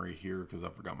from memory here because I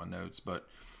forgot my notes, but.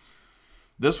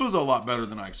 This was a lot better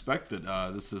than I expected.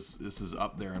 This is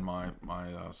up there in my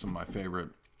some of my favorite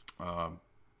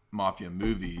mafia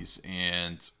movies,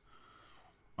 and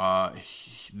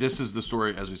this is the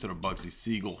story, as we said, of Bugsy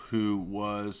Siegel, who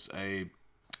was a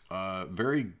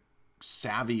very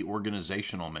savvy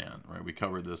organizational man. Right, we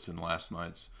covered this in last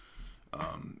night's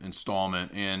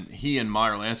installment, and he and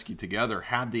Meyer Lansky together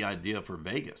had the idea for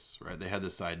Vegas. Right, they had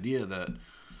this idea that.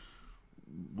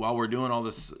 While we're doing all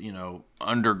this,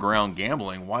 underground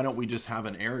gambling, why don't we just have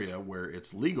an area where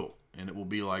it's legal and it will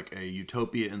be like a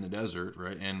utopia in the desert,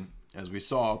 right? And as we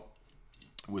saw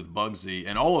with Bugsy,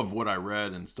 and all of what I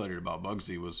read and studied about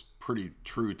Bugsy was pretty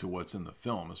true to what's in the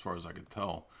film, as far as I could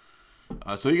tell.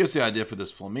 So he gets the idea for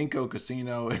this flamenco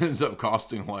casino. It ends up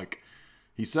costing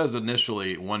he says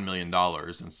initially $1 million,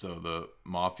 and so the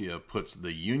mafia puts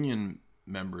the union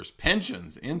members'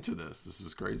 pensions into this. This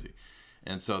is crazy.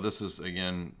 And so this is,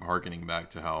 again, hearkening back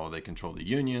to how they control the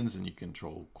unions, and you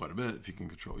control quite a bit if you can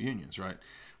control unions, right?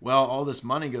 Well, all this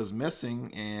money goes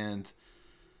missing, and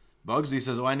Bugsy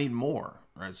says, I need more,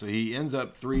 right? So he ends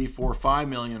up 3, 4, 5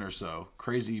 million or so,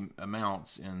 crazy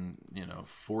amounts in,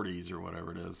 40s or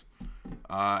whatever it is.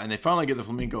 And they finally get the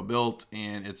flamenco built,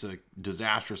 and it's a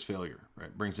disastrous failure,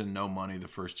 right? Brings in no money the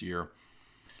first year.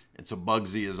 And so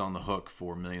Bugsy is on the hook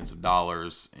for millions of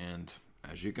dollars, and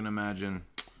as you can imagine,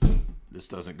 this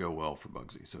doesn't go well for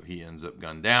Bugsy. So he ends up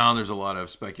gunned down. There's a lot of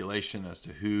speculation as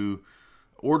to who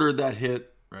ordered that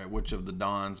hit, right? Which of the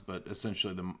Dons, but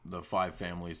essentially the 5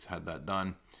 families had that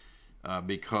done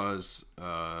because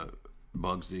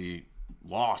Bugsy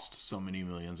lost so many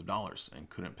millions of dollars and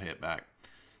couldn't pay it back.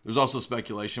 There's also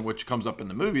speculation, which comes up in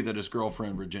the movie, that his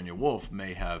girlfriend, Virginia Woolf,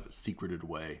 may have secreted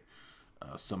away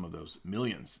some of those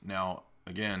millions. Now,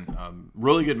 again,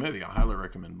 really good movie. I highly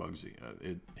recommend Bugsy.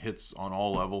 It hits on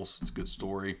all levels. It's a good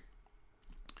story.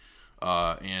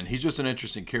 And he's just an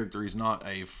interesting character. He's not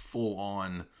a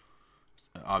full-on,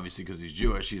 obviously because he's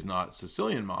Jewish, he's not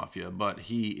Sicilian Mafia, but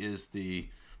he is the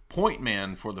point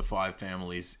man for the 5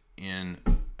 families in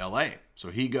L.A.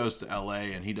 So he goes to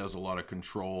L.A. and he does a lot of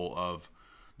control of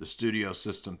the studio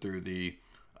system through the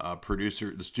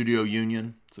the studio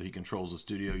union. So he controls the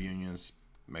studio unions,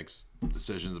 makes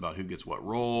decisions about who gets what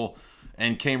role,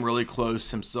 and came really close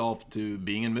himself to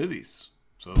being in movies.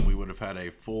 So we would have had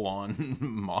a full-on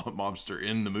mobster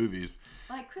in the movies.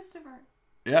 Like Christopher.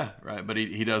 Yeah, right. But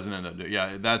he doesn't end up doing.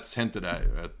 Yeah, that's hinted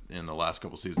at in the last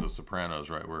couple seasons of Sopranos,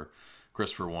 right, where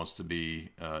Christopher wants to be,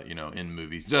 in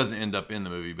movies. He doesn't end up in the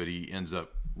movie, but he ends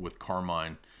up with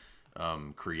Carmine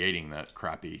creating that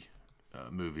crappy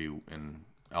movie, and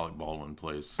Alec Baldwin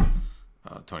plays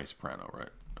Tony Soprano, right?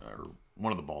 Or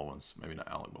one of the Baldwins, maybe not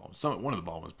Alec Baldwin. One of the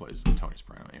Baldwins plays Tony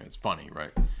Soprano. And it's funny,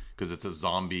 right? Because it's a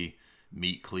zombie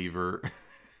meat cleaver,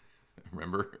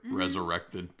 remember?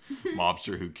 Resurrected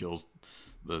mobster who kills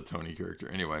the Tony character.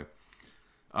 Anyway,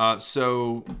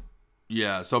 so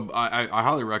I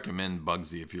highly recommend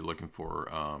Bugsy if you're looking for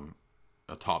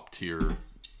a top tier,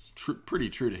 pretty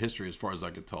true to history as far as I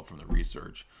could tell from the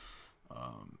research,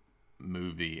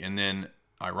 movie. And then,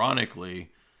 ironically,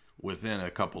 within a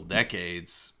couple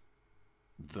decades,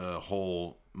 the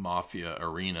whole mafia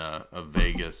arena of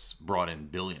Vegas brought in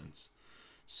billions.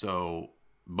 So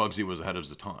Bugsy was ahead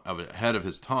of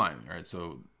his time, right?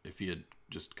 So if he had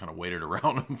just kind of waited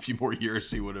around a few more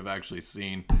years, he would have actually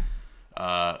seen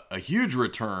a huge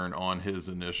return on his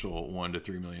initial $1 to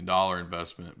 $3 million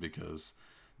investment, because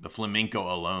the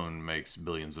flamenco alone makes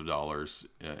billions of dollars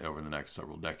over the next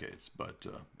several decades. But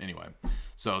anyway,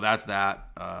 so that's that.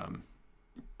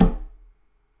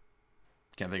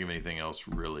 Can't think of anything else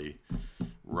really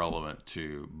relevant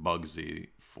to Bugsy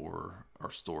for our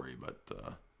story, but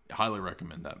I highly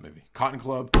recommend that movie. Cotton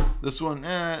Club, this one,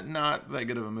 not that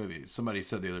good of a movie. Somebody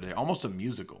said the other day, almost a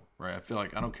musical, right? I feel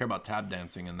like I don't care about tap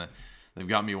dancing, and they've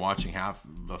got me watching a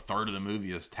third of the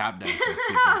movie is tap dancing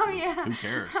sequences. Oh, yeah. Who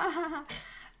cares?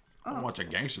 I watch a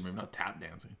gangster movie, not tap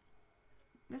dancing.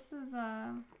 This is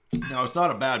No, it's not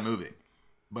a bad movie,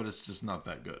 but it's just not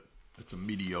that good. It's a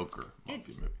mediocre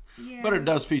mafia movie. Yeah. But it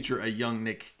does feature a young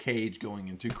Nick Cage going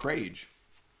into Crage.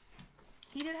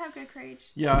 He did have good Crage.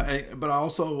 Yeah, but I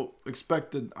also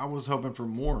I was hoping for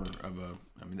more of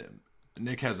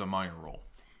Nick has a minor role.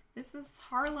 This is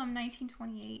Harlem,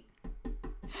 1928.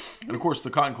 And of course, the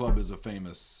Cotton Club is a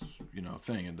famous,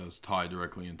 thing. It does tie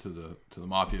directly into the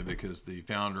mafia, because the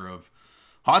founder of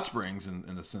Hot Springs,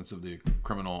 in the sense of the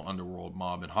criminal underworld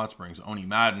mob in Hot Springs, Oni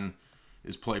Madden,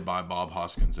 is played by Bob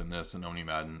Hoskins in this, and Oni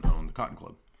Madden owned the Cotton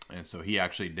Club. And so he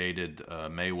actually dated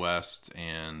Mae West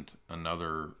and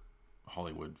another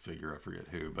Hollywood figure, I forget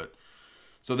who. But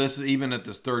so this is, even at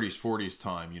this 30s, 40s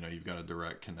time, you've got a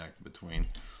direct connect between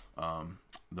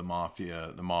the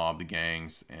mafia, the mob, the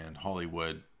gangs, and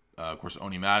Hollywood. Of course,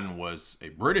 Oni Madden was a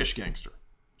British gangster.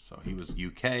 So he was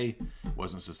UK,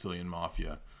 wasn't Sicilian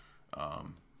Mafia.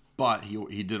 But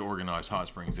he did organize Hot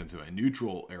Springs into a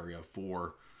neutral area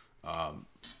for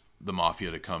the mafia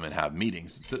to come and have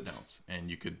meetings and sit downs. And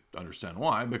you could understand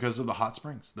why, because of the hot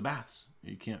springs, the baths.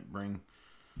 You can't bring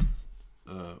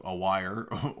a wire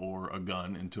or a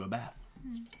gun into a bath.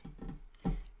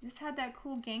 This had that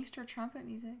cool gangster trumpet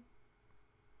music.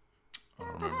 I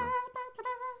don't remember.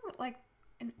 Like,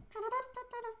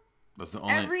 That's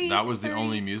that was the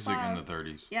only music in the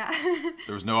 30s. Yeah.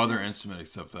 There was no other instrument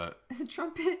except that The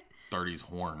trumpet. 30s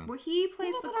horn. Well, he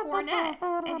plays the cornet,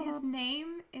 and his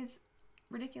name is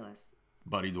ridiculous.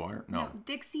 Buddy Dwyer? No.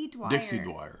 Dixie Dwyer. Dixie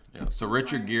Dwyer. Yeah. So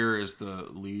Richard Gere is the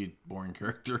lead boring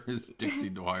character, is Dixie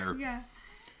Dwyer. Yeah.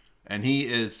 And he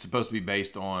is supposed to be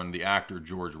based on the actor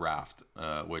George Raft,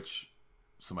 which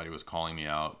somebody was calling me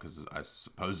out because I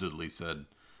supposedly said,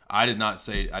 I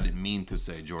didn't mean to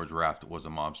say George Raft was a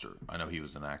mobster. I know he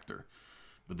was an actor.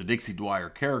 But the Dixie Dwyer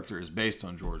character is based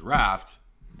on George Raft,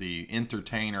 the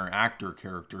entertainer actor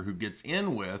character who gets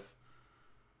in with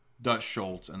Dutch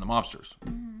Schultz and the mobsters.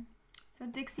 Mm-hmm. So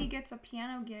Dixie gets a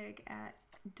piano gig at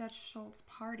Dutch Schultz's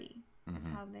party. That's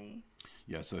how they...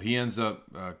 Yeah, so he ends up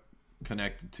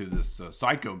connected to this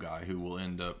psycho guy who will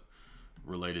end up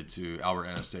related to Albert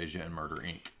Anastasia and Murder,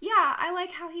 Inc. Yeah, I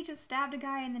like how he just stabbed a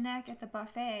guy in the neck at the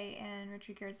buffet, and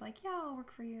Richard Gere's like, yeah, I'll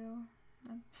work for you.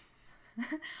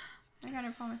 I got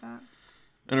no problem with that.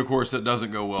 And of course, that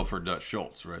doesn't go well for Dutch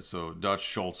Schultz, right? So Dutch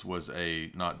Schultz was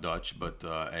not Dutch, but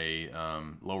a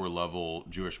lower level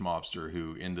Jewish mobster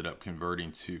who ended up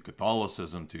converting to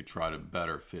Catholicism to try to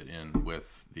better fit in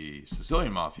with the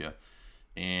Sicilian mafia,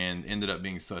 and ended up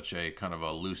being such a kind of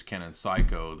a loose cannon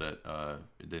psycho that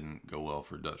it didn't go well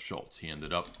for Dutch Schultz. He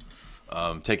ended up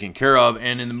taken care of,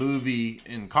 and in the movie,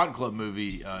 in Cotton Club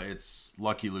movie, it's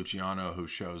Lucky Luciano who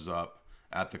shows up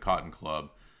at the Cotton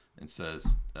Club and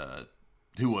says,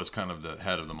 who was kind of the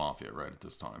head of the mafia right at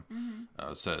this time,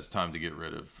 says time to get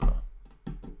rid of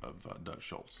Dutch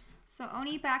Schultz. So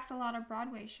Oni backs a lot of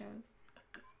Broadway shows.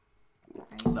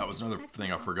 Right? That was another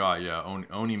thing I forgot. Yeah,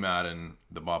 Oni Madden,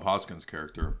 the Bob Hoskins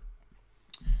character,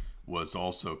 was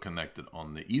also connected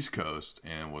on the East Coast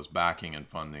and was backing and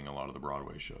funding a lot of the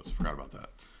Broadway shows. I forgot about that.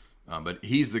 But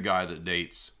he's the guy that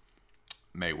dates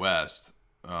Mae West,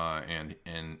 and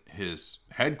his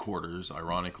headquarters,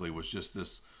 ironically, was just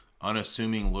this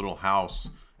unassuming little house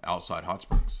outside Hot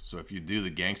Springs. So if you do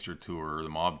the gangster tour or the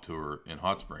mob tour in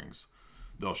Hot Springs,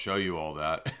 they'll show you all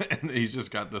that. And he's just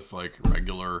got this like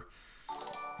regular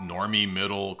normie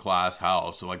middle class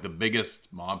house. So like the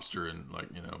biggest mobster in, like,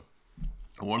 you know,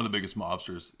 one of the biggest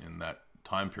mobsters in that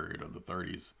time period of the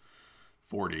 30s,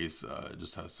 40s,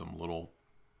 just has some little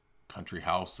country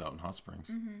house out in Hot Springs.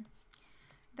 Mm-hmm.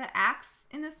 The acts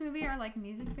in this movie are like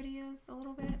music videos a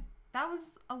little bit. That was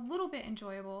a little bit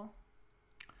enjoyable.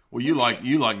 Well, you like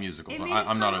musicals.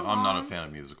 I'm not a fan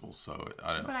of musicals, so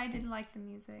I don't. But I did like the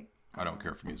music. I don't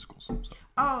care for musicals. So.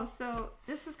 Oh, so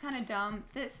this is kind of dumb.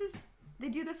 They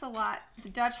do this a lot. The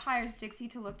Dutch hires Dixie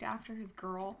to look after his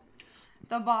girl.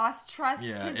 The boss trusts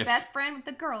his best friend with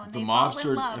the girl, and they fall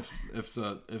in love. If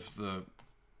the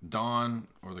Don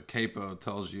or the capo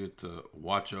tells you to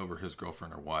watch over his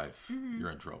girlfriend or wife,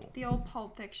 you're in trouble. The old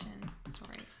Pulp Fiction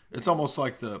story. It's almost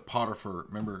like the Potiphar.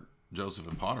 Remember Joseph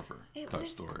and Potiphar type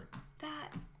story.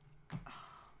 That, oh my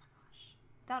gosh,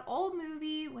 that old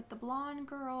movie with the blonde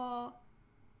girl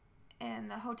and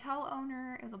the hotel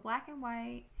owner. It was a black and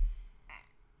white.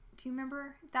 Do you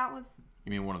remember? That was.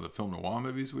 You mean one of the film noir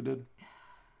movies we did?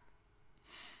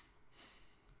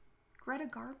 Greta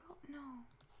Garbo? No.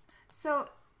 So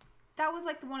that was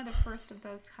like one of the first of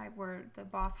those type where the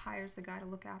boss hires the guy to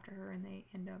look after her and they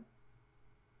end up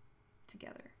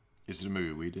together. Is it a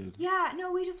movie we did? Yeah,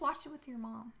 no, we just watched it with your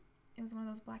mom. It was one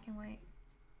of those black and white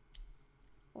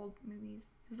old movies.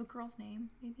 It was a girl's name,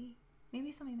 maybe.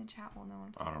 Maybe somebody in the chat will know what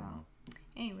I'm talking about. I don't know.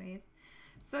 Anyways.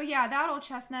 So yeah, that old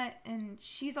chestnut, and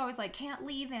she's always like, can't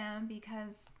leave him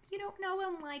because you don't know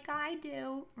him like I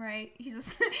do, right? He's a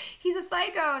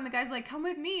psycho, and the guy's like, come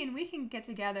with me and we can get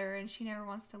together, and she never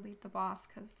wants to leave the boss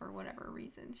because for whatever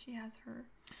reason she has her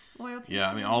loyalty. Yeah,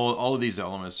 I mean, all of these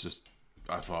elements just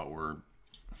I thought were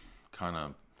kind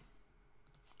of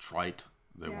trite.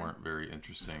 They weren't very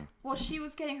interesting. Well, she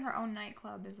was getting her own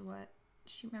nightclub is what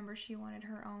she wanted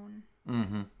her own.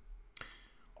 Mm-hmm.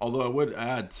 Although I would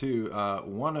add too,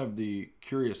 one of the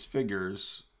curious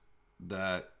figures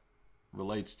that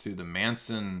relates to the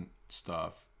Manson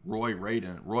stuff, Roy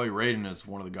Radin. Roy Radin is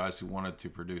one of the guys who wanted to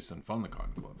produce and fund the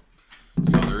Cotton Club.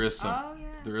 So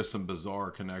there is some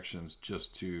bizarre connections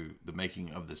just to the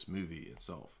making of this movie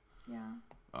itself.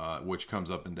 Yeah. Which comes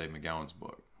up in Dave McGowan's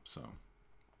book. So.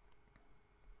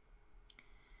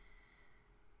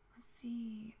 Let's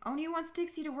see. Oni wants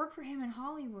Dixie to work for him in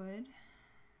Hollywood.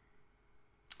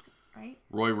 Right?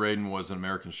 Roy Radin was an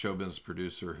American show business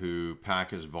producer who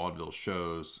packaged vaudeville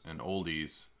shows and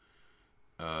oldies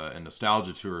and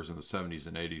nostalgia tours in the 70s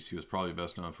and 80s. He was probably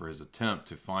best known for his attempt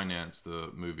to finance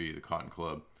the movie The Cotton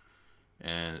Club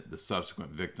and the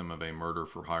subsequent victim of a murder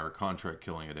for hire contract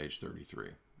killing at age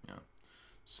 33. Yeah.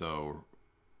 So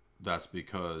that's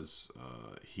because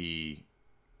he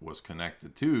was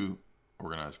connected to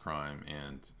organized crime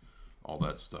and all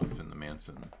that stuff in the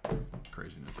Manson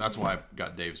craziness. That's why I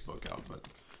got Dave's book out, but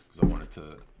because I wanted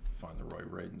to find the Roy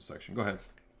Radin section. Go ahead.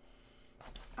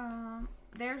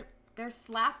 Their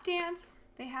slap dance.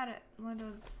 They had one of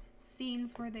those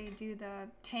scenes where they do the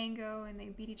tango and they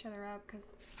beat each other up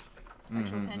because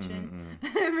sexual tension.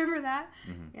 Remember that?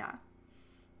 Mm-hmm. Yeah.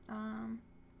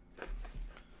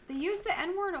 They used the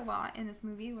N-word a lot in this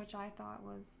movie, which I thought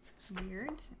was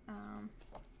weird.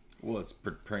 Well, it's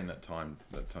portraying that time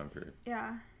period.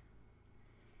 Yeah.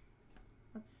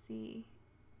 Let's see.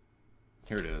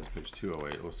 Here it is, page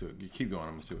 208. We'll see. You keep going. I'm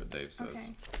gonna see what Dave says.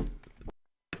 Okay.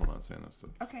 I'm not saying this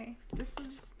stuff. Okay. This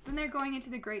is when they're going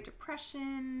into the Great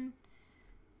Depression.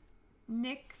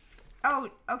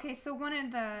 Okay. So one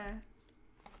of the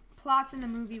plots in the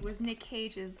movie was Nick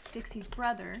Cage is Dixie's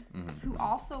brother, who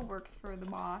also works for the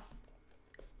boss.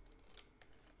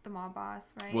 the mob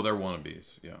boss, right? Well, they're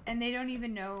wannabes, yeah. And they don't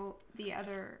even know the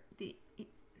other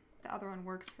one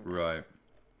works for them. Right.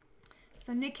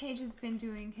 So Nick Cage has been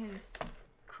doing his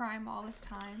crime all this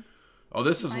time. Oh,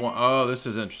 this is why. Oh, this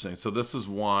is interesting. So this is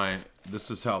why.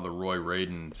 This is how the Roy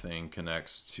Raiden thing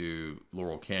connects to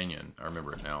Laurel Canyon. I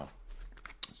remember it now.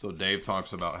 So Dave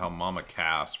talks about how Mama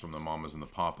Cass from the Mamas and the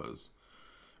Papas,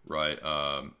 right,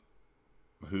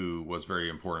 who was very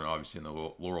important, obviously, in the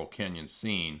Laurel Canyon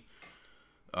scene.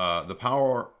 The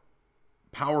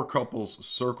power couple's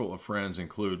circle of friends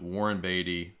include Warren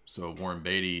Beatty. So Warren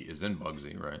Beatty is in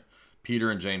Bugsy, right? Peter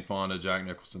and Jane Fonda, Jack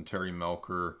Nicholson, Terry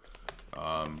Melcher,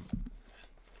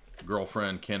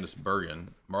 girlfriend Candice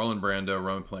Bergen, Marlon Brando,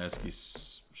 Roman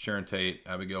Polanski, Sharon Tate,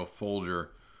 Abigail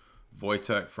Folger,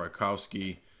 Wojtek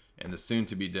Frykowski, and the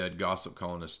soon-to-be-dead gossip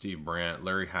columnist Steve Brandt,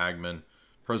 Larry Hagman,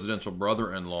 presidential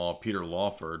brother-in-law Peter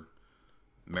Lawford,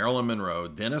 Marilyn Monroe,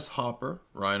 Dennis Hopper,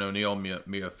 Ryan O'Neal,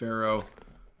 Mia Farrow,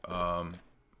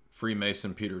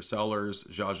 Freemason Peter Sellers,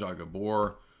 Zsa Zsa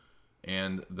Gabor,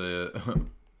 and the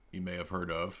you may have heard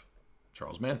of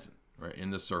Charles Manson, right? In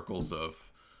the circles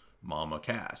of Mama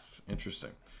Cass. Interesting.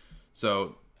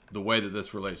 So the way that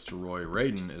this relates to Roy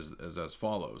Raiden is as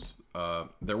follows.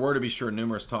 There were, to be sure,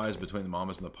 numerous ties between the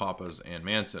Mamas and the Papas and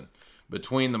Manson.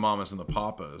 Between the Mamas and the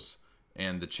Papas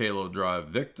and the Chalo Drive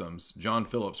victims, John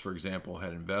Phillips, for example,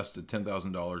 had invested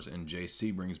 $10,000 in Jay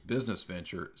Sebring's business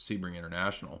venture, Sebring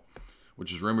International,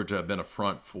 which is rumored to have been a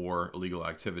front for illegal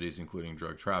activities, including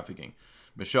drug trafficking.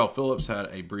 Michelle Phillips had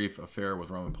a brief affair with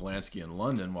Roman Polanski in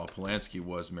London, while Polanski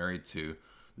was married to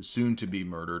the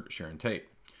soon-to-be-murdered Sharon Tate.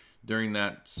 During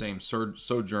that same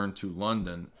sojourn to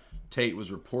London, Tate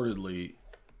was reportedly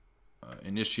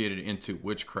initiated into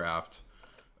witchcraft,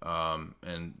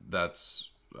 and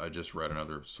that's, I just read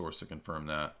another source to confirm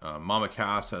that. Mama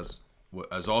Cass has,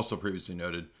 as also previously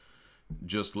noted,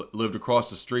 just lived across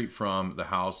the street from the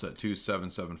house at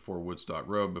 2774 Woodstock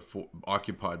Road,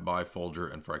 occupied by Folger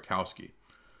and Frykowski.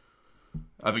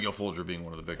 Abigail Folger being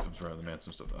one of the victims, right, of the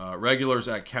Manson stuff. Regulars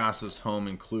at Cass's home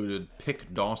included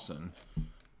Pick Dawson,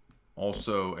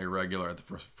 also a regular at the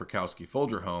Frykowski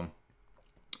Folger home,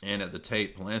 and at the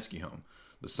Tate Polanski home.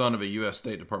 The son of a U.S.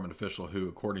 State Department official who,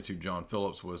 according to John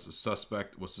Phillips, was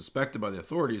suspected by the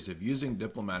authorities of using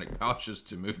diplomatic pouches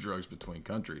to move drugs between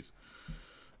countries.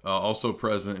 Also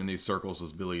present in these circles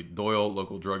was Billy Doyle,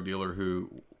 local drug dealer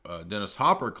who Dennis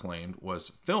Hopper claimed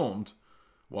was filmed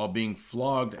while being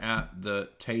flogged at the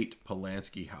Tate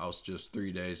Polanski house just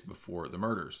 3 days before the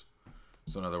murders.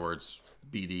 So in other words,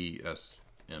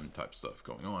 BDSM type stuff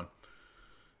going on.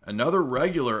 Another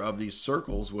regular of these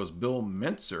circles was Bill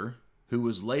Mentzer, who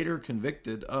was later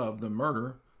convicted of the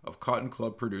murder of Cotton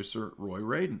Club producer Roy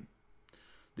Raiden.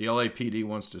 The LAPD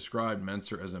once described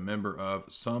Mentzer as a member of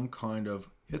some kind of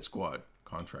hit squad,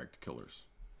 contract killers.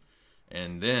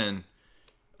 And then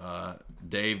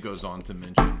Dave goes on to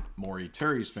mention Maury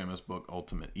Terry's famous book,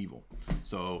 Ultimate Evil.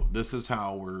 So this is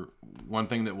how one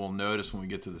thing that we'll notice when we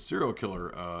get to the serial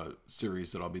killer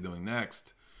series that I'll be doing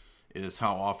next is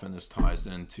how often this ties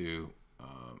into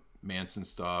Manson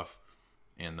stuff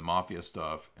and the mafia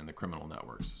stuff and the criminal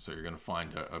networks. So you're going to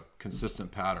find a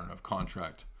consistent pattern of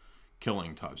contract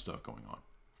killing type stuff going on.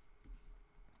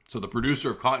 So the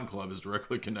producer of Cotton Club is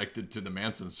directly connected to the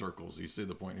Manson circles. You see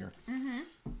the point here? Mm-hmm.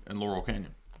 And Laurel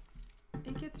Canyon.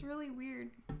 It gets really weird.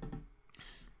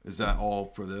 Is that all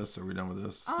for this? Are we done with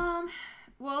this?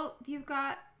 Well, you've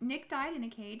got Nick died in a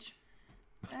cage.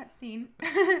 That scene.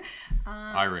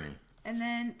 Irony. And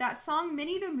then that song,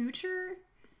 Minnie the Moocher,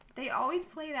 they always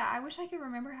play that. I wish I could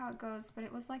remember how it goes, but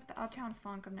it was like the Uptown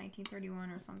Funk of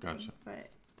 1931 or something. Gotcha. But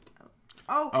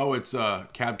Oh, it's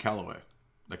Cab Calloway.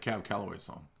 The Cab Calloway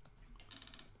song.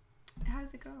 How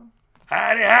does it go?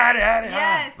 Howdy, howdy, howdy,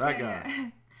 Yes. that yeah, guy. Yeah.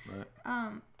 Right.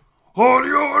 Howdy,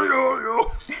 howdy,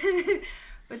 howdy.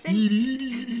 But then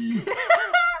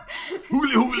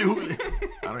Hooli, hooli, hooli.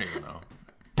 I don't even know.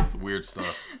 Weird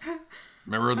stuff.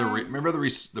 Remember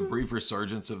the brief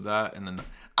resurgence of that, and then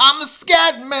I'm the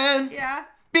scat man. Yeah.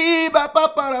 Swing came back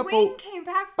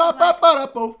for like a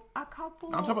couple. I'm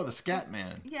talking about the scat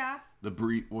man. Yeah. The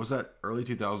brief, was that early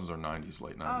 2000s or 90s,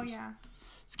 late 90s? Oh yeah.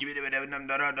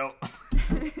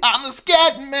 I'm the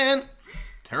scat man.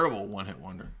 Terrible one-hit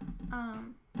wonder.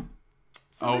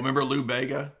 Remember Lou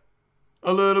Bega?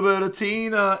 A little bit of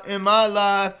Tina in my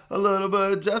life, a little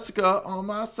bit of Jessica on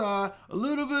my side, a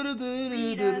little bit of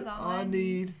Rita's all I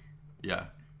need. Yeah.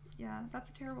 Yeah, that's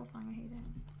a terrible song. I hate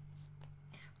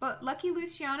it. But Lucky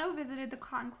Luciano visited the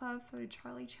Cotton Club, so did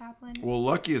Charlie Chaplin. Well,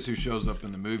 Lucky is who shows up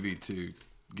in the movie to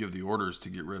give the orders to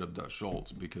get rid of Dutch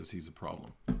Schultz because he's a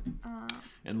problem.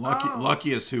 And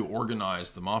Lucky is who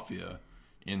organized the mafia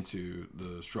into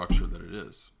the structure that it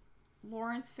is.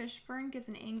 Lawrence Fishburne gives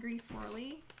an angry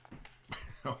swirly.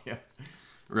 Oh yeah,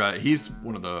 right. He's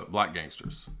one of the black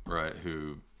gangsters, right?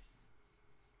 Who?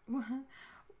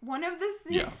 One of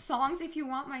the songs, "If You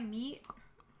Want My Meat."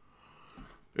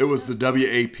 It was the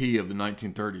WAP of the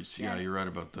 1930s. Yeah, Yes. you're right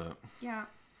about that. Yeah.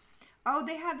 Oh,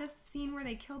 they had this scene where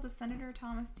they killed the Senator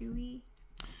Thomas Dewey.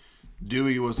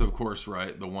 Dewey was, of course,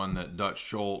 right, the one that Dutch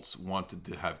Schultz wanted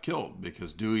to have killed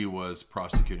because Dewey was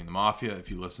prosecuting the mafia.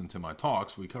 If you listen to my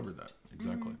talks, we covered that.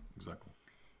 Exactly. Exactly.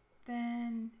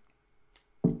 Then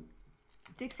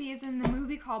Dixie is in the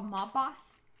movie called Mob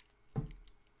Boss.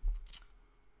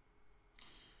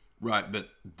 Right, but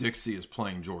Dixie is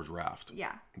playing George Raft.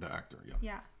 Yeah. The actor,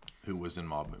 Yeah. who was in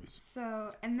mob movies.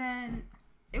 So, and then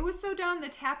it was so dumb. The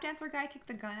tap dancer guy kicked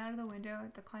the gun out of the window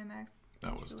at the climax.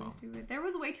 That was dumb. Stupid. There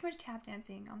was way too much tap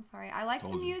dancing. I'm sorry. I liked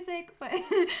Told the you. music, but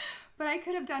but I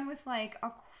could have done with like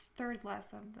a third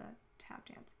less of the tap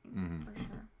dancing for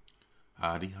sure.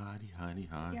 Hidey, hidey, hidey,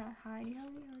 hidey. Yeah. Hi.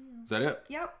 Is that it?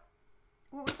 Yep.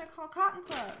 What was that called? Cotton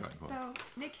Club. Cotton Club. So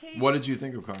Nick Cage. What did you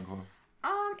think of Cotton Club?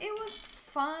 It was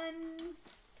fun.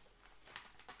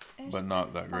 It was But just not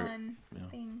a that great. fun Yeah.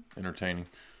 thing. Entertaining.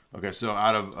 Okay, so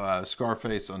out of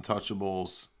Scarface,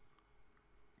 Untouchables,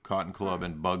 Cotton Club,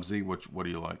 and Bugsy, what do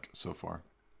you like so far?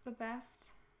 The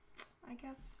best, I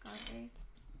guess, Scarface.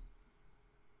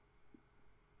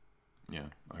 Yeah,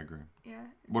 I agree. Yeah.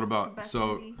 What the about best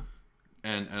so? movie.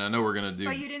 And I know we're gonna do.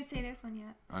 But you didn't say this one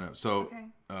yet. I know. So Okay.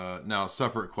 now,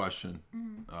 separate question.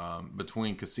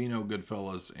 Between Casino,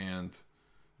 Goodfellas, and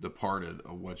Departed,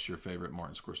 what's your favorite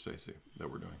Martin Scorsese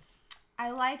that we're doing? I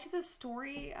liked the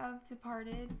story of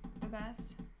Departed the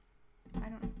best. I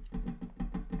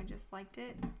just liked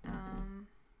it.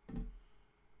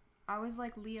 I was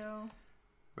like Leo.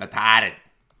 Retarded.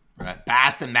 Right.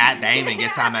 Boston Matt Damon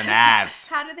gets on my nerves.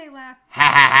 How do they laugh? Ha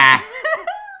ha ha.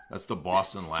 That's the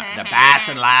Boston laugh. The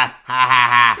Boston laugh. Ha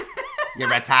ha ha. You're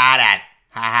retarded.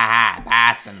 Ha ha ha.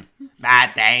 Boston.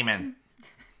 Matt Damon.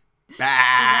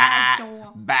 Bah.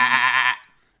 door. Bah.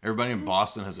 Everybody in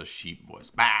Boston has a sheep voice.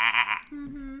 Bah.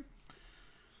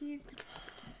 He's.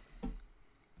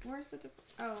 Where's the?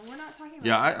 Oh, we're not talking about.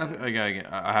 Yeah,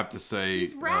 I have to say.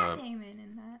 He's Rat Damon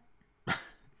in that.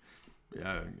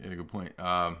 Yeah, good point.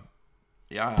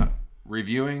 Yeah,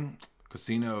 reviewing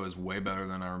Casino is way better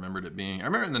than I remembered it being. I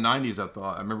remember in the 90s,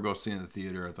 I remember going seeing it in the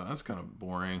theater. I thought that's kind of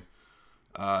boring.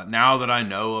 Now that I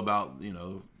know about,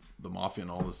 the mafia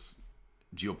and all this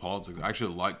geopolitics, I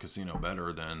actually like Casino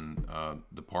better than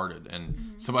Departed.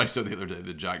 And somebody said the other day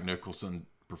that Jack Nicholson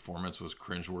performance was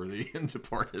cringeworthy in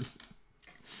Departed.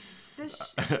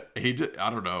 He did. I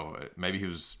don't know. Maybe he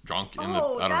was drunk in the. I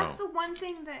don't that's know. the one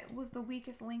thing that was the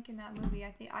weakest link in that movie.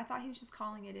 I thought he was just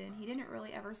calling it in. He didn't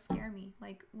really ever scare me.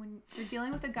 Like when you're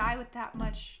dealing with a guy with that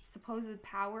much supposed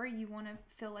power, you want to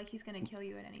feel like he's going to kill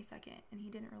you at any second, and he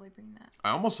didn't really bring that.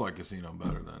 I almost like Casino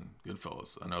better than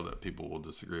Goodfellas. I know that people will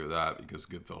disagree with that because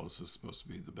Goodfellas is supposed to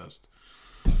be the best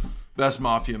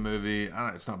mafia movie.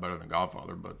 It's not better than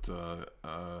Godfather, but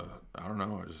I don't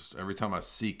know. Every time I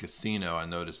see Casino, I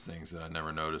notice things that I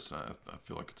never noticed. I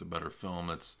feel like it's a better film.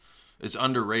 It's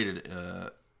underrated,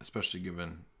 especially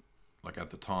given like at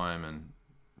the time, and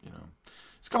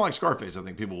it's kind of like Scarface. I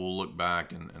think people will look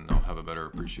back and they'll have a better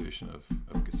appreciation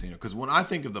of Casino. Because when I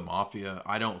think of the mafia,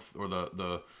 I don't, or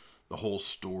the whole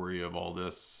story of all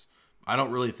this, I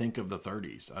don't really think of the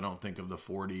 30s. I don't think of the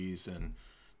 40s and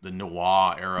the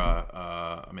noir era.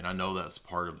 I know that's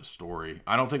part of the story.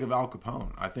 I don't think of Al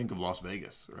Capone. I think of Las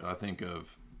Vegas. Right? I think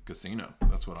of Casino.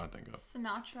 That's what I think of.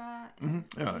 Sinatra.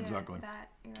 Yeah, exactly.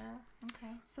 That era.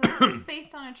 Okay. So this is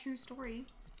based on a true story.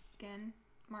 Again,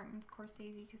 Martin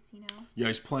Scorsese, Casino. Yeah,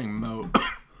 he's playing Mo.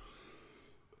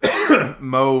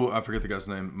 Mo, I forget the guy's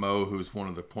name. Mo, who's one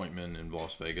of the point men in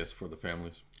Las Vegas for the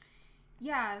families.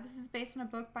 Yeah, this is based on a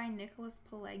book by Nicholas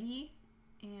Pileggi.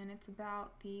 And it's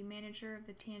about the manager of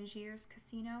the Tangiers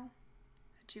Casino,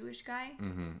 a Jewish guy.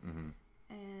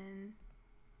 And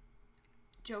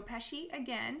Joe Pesci,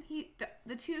 again.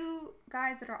 The two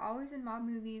guys that are always in mob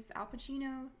movies, Al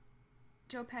Pacino,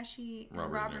 Joe Pesci,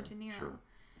 and Robert De Niro. Sure.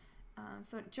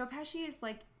 So Joe Pesci is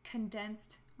like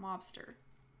condensed mobster.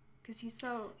 Because he's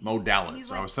so... Mo Dalitz.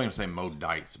 He's like, I was thinking to say Mo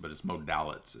Dietz, but it's Mo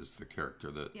Dalitz is the character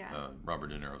that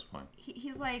Robert De Niro's playing.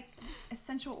 He's like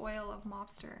essential oil of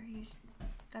mobster.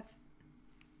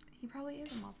 He probably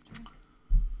is a mobster.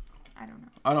 I don't know.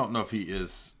 I don't know if he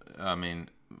is.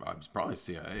 It's probably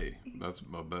CIA. That's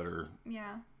a better...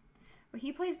 Yeah. But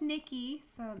he plays Nicky,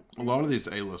 so... A lot of these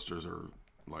A-listers are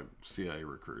like CIA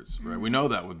recruits, right? We know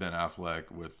that with Ben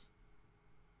Affleck, with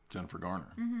Jennifer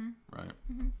Garner, right?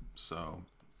 So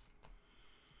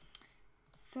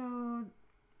So,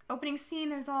 opening scene,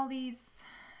 there's all these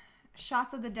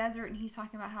shots of the desert, and he's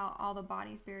talking about how all the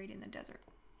bodies buried in the desert.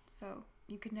 So,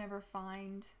 you could never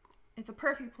find... It's a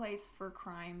perfect place for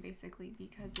crime, basically,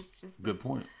 because it's just this, Good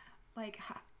point. Like,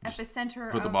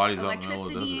 epicenter put the of bodies out in the middle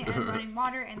of the electricity desert. and running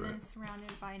water, and Right. then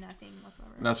surrounded by nothing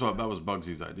whatsoever. And that was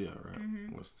Bugsy's idea,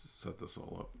 right? Was to set this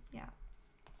all up. Yeah.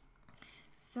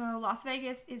 So Las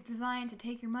Vegas is designed to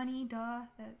take your money, duh.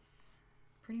 That's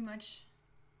pretty much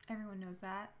everyone knows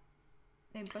that.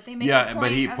 But they make a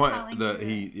point of telling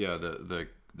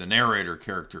the narrator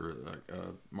character.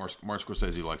 Mark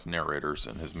Scorsese likes narrators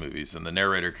in his movies, and the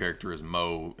narrator character is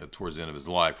Mo towards the end of his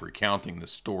life, recounting the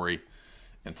story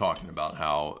and talking about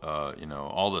how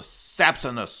all the saps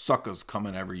and the suckers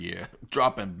coming every year,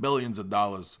 dropping billions of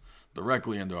dollars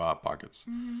directly into our pockets.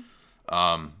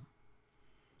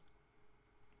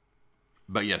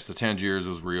 But yes, the Tangiers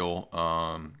was real.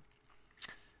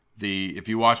 If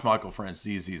you watch Michael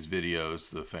Francese's videos,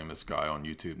 the famous guy on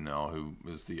YouTube now, who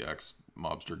is the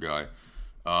ex-mobster guy,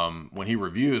 when he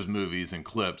reviews movies and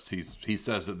clips, he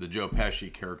says that the Joe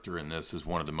Pesci character in this is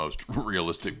one of the most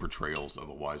realistic portrayals of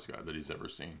a wise guy that he's ever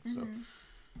seen.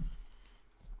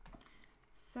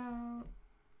 So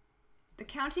the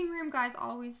counting room guys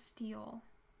always steal.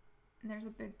 And there's a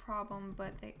big problem,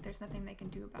 but there's nothing they can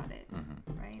do about it,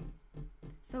 right?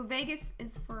 So Vegas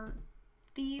is for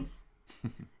thieves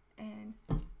and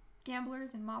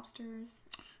gamblers and mobsters.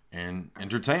 And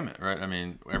entertainment, right? I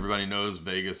mean, everybody knows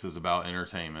Vegas is about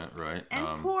entertainment, right? And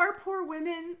poor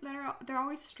women they're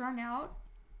always strung out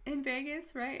in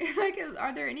Vegas, right? Like,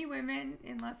 are there any women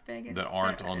in Las Vegas that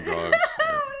aren't on drugs?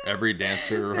 Every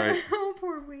dancer, right? Oh,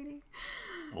 poor lady.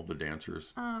 All the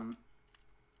dancers.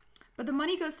 But the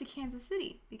money goes to Kansas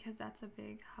City because that's a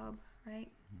big hub, right?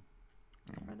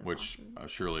 Which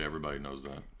surely everybody knows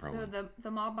that. Probably. So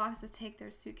the mob bosses take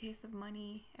their suitcase of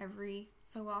money every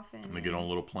so often. And they get on a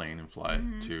little plane and fly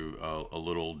to a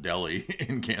little deli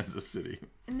in Kansas City.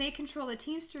 And they control the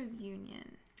Teamsters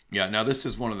Union. Yeah, now this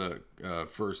is one of the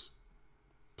first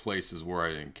places where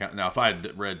I encountered... Now, if I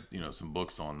had read some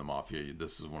books on the Mafia,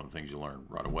 this is one of the things you learn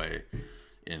right away.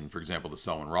 In, for example, the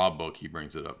Sell and Rob book, he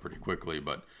brings it up pretty quickly,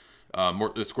 but...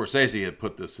 Scorsese had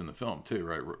put this in the film too,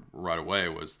 right away,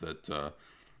 was that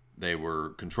they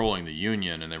were controlling the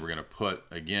union and they were going to put,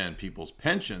 again, people's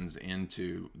pensions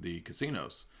into the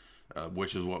casinos,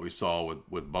 which is what we saw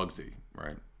with Bugsy,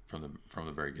 right, from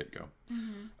the very get-go.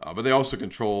 But they also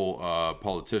control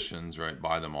politicians, right,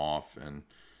 buy them off. And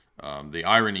the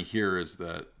irony here is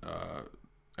that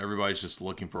everybody's just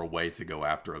looking for a way to go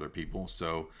after other people.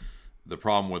 So the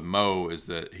problem with Mo is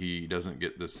that he doesn't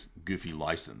get this goofy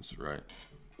license, right?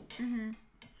 And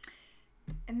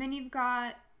then you've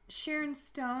got Sharon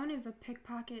Stone is a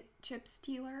pickpocket chip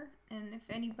stealer, and if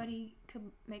anybody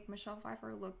could make Michelle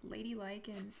Pfeiffer look ladylike,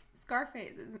 and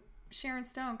Scarface is Sharon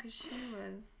Stone because she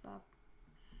was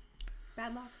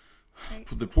bad luck. Right?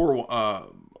 The poor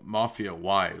mafia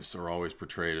wives are always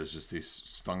portrayed as just these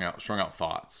strung out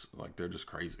thoughts, like they're just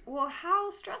crazy. Well, how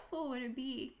stressful would it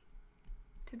be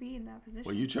to be in that position?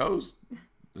 Well, you chose.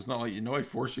 It's not like nobody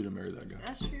forced you to marry that guy.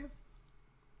 That's true.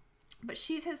 But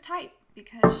she's his type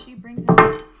because she brings in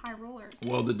high rollers.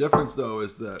 Well, the difference though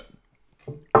is that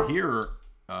here,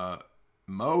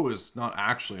 Mo is not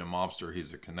actually a mobster.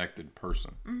 He's a connected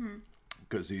person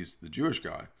because he's the Jewish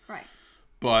guy. Right.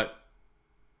 But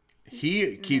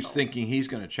he keeps thinking he's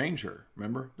going to change her.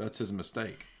 Remember? That's his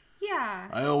mistake. Yeah.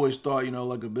 I always thought,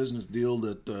 like a business deal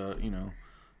that,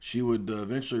 she would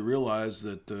eventually realize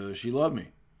that she loved me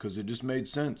because it just made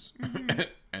sense.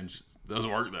 And it doesn't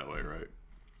work that way, right?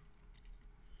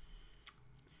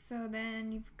 So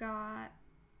then you've got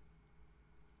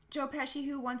Joe Pesci,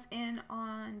 who wants in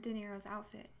on De Niro's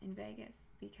outfit in Vegas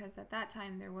because at that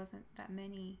time there wasn't that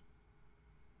many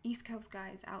East Coast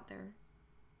guys out there,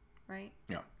 right?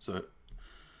 Yeah. So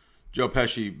Joe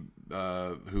Pesci,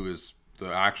 who is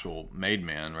the actual made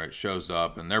man, right, shows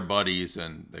up and they're buddies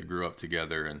and they grew up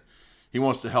together and he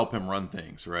wants to help him run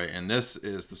things, right? And this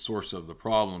is the source of the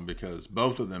problem because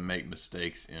both of them make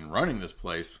mistakes in running this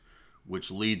place, which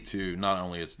lead to not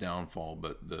only its downfall,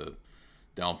 but the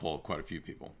downfall of quite a few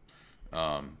people.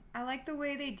 I like the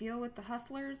way they deal with the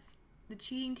hustlers, the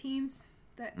cheating teams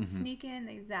that sneak in.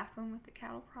 They zap them with the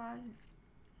cattle prod.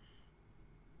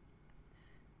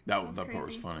 That part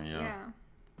was funny, yeah.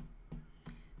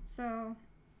 So,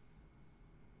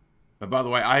 but by the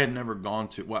way, I had never gone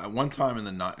to. Well, one time in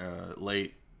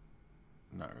the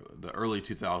early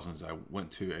 2000s, I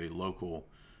went to a local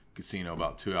casino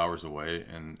about 2 hours away,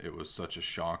 and it was such a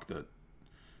shock that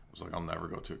I was like, I'll never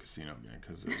go to a casino again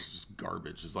because it was just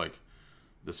garbage. It's like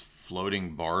this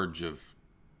floating barge of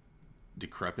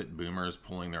decrepit boomers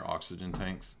pulling their oxygen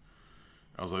tanks.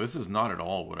 I was like, this is not at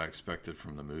all what I expected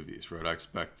from the movies, right? I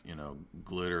expect,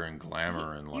 glitter and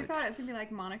glamour and You thought it was going to be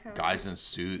like Monaco. guys in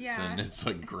suits, and it's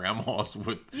like grandmas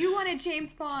with You wanted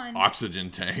James Bond. oxygen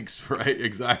tanks, right?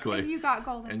 Exactly. And you got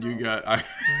Golden And Girl. you got, I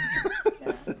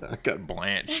got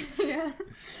Blanche. Yeah.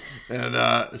 And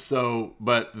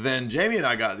but then Jamie and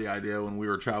I got the idea when we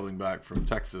were traveling back from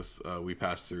Texas. We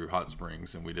passed through Hot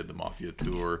Springs and we did the Mafia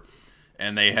tour.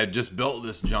 And they had just built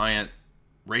this giant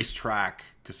racetrack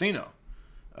casino.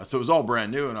 So it was all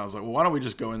brand new. And I was like, well, why don't we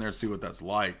just go in there and see what that's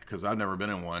like? Because I've never been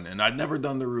in one. And I'd never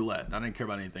done the roulette. I didn't care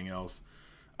about anything else.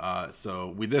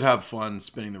 So we did have fun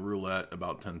spinning the roulette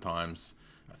about 10 times.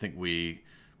 I think we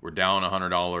were down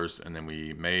 $100 and then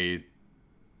we made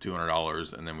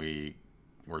 $200 and then we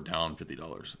were down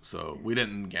 $50. So we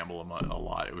didn't gamble a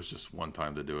lot. It was just one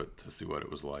time to do it to see what it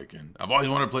was like. And I've always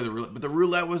wanted to play the roulette, but the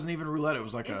roulette wasn't even roulette. It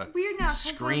was like It's a weird now,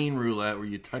 screen roulette where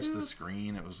you touch the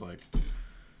screen. It was like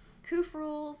Coof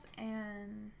rules,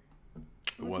 and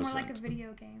it was more like a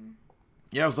video game.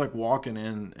 Yeah, it was like walking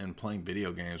in and playing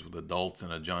video games with adults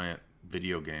in a giant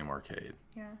video game arcade.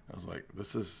 Yeah. I was like,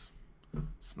 it's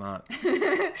not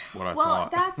what I well,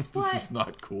 thought. That's what this is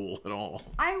not cool at all.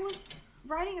 I was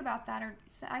writing about that, or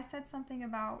I said something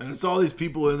about. And it's all these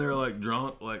people in there like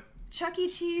drunk, like Chuck E.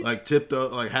 Cheese. like tipped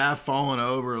up, like half falling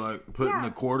over, like putting the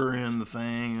quarter in the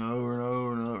thing over and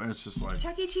over and over. And it's just like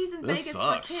Chuck E. Cheese is Vegas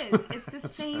sucks. for kids. It's the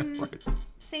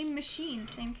same machine,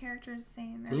 same characters,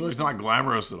 same. It's not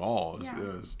glamorous at all. Yeah.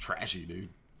 It's trashy, dude.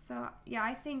 So yeah,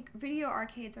 I think video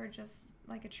arcades are just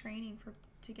like a training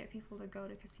to get people to go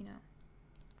to casino.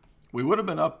 We would have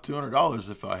been up $200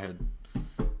 if I had.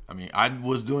 I mean, I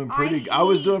was doing pretty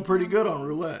good on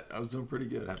roulette. I was doing pretty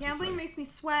good. Gambling makes me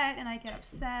sweat, and I get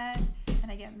upset, and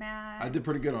I get mad. I did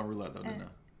pretty good on roulette, though, didn't I?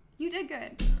 You did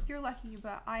good. Yeah. You're lucky,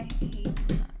 but I hate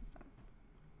roulette.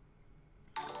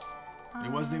 So.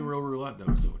 It wasn't even real roulette, though.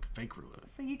 It was like fake roulette.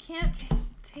 So you can't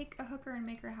take a hooker and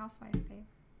make her a housewife, babe.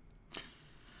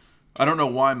 I don't know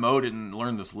why Mo didn't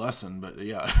learn this lesson, but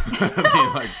yeah. I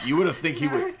mean, like, you would have think he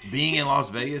would, being in Las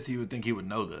Vegas, you would think he would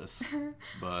know this.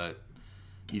 But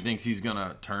he thinks he's going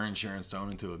to turn Sharon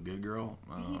Stone into a good girl.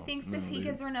 He thinks if he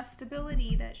gives her enough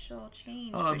stability that she'll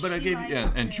change. But I gave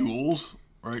and jewels,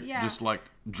 right? Yeah. Just like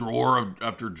drawer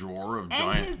after drawer of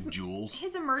giant jewels.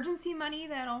 His emergency money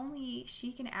that only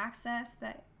she can access,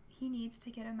 that he needs to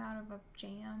get him out of a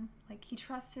jam. Like, he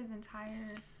trusts his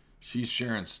entire... She's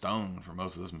Sharon Stone for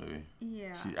most of this movie.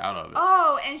 Yeah. She's out of it.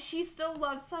 Oh, and she still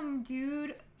loves some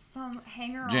dude, some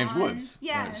hanger-on. James Woods.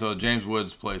 Yeah. Right? So James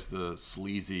Woods plays the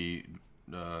sleazy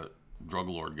drug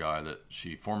lord guy that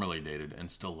she formerly dated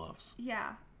and still loves.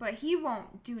 Yeah, but he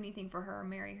won't do anything for her or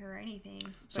marry her or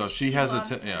anything. So she has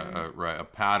a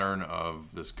pattern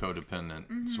of this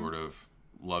codependent sort of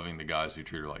loving the guys who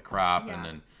treat her like crap, and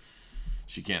then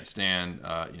she can't stand,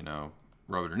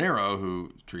 Robert De Niro,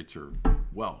 who treats her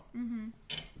well. Mm-hmm.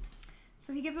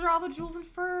 So he gives her all the jewels and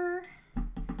fur.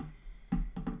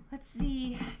 Let's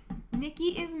see.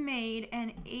 Nikki is made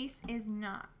and Ace is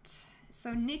not.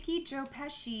 So Nikki, Joe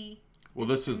Pesci. Well,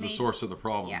 this is the source of the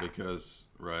problem because,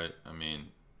 right? I mean,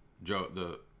 Joe,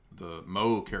 the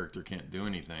Mo character can't do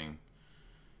anything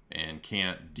and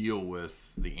can't deal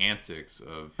with the antics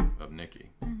of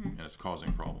Nikki, and it's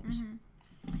causing problems.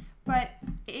 Mm-hmm. But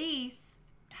Ace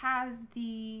has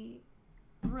the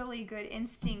really good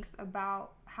instincts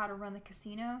about how to run the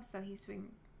casino, so he's doing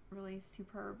really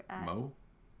superb at Mo?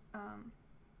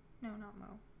 No, not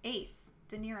Mo. Ace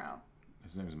De Niro.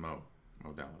 His name is Mo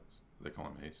Dallas. They call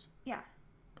him Ace. Yeah.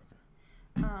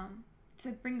 Okay.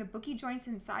 To bring the bookie joints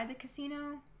inside the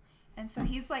casino, and so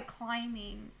he's like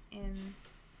climbing in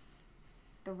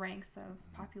the ranks of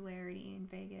popularity in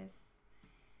Vegas.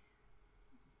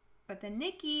 But then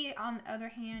Nikki, on the other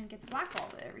hand, gets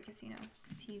blackballed at every casino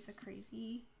because he's a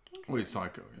crazy gangster. Well, he's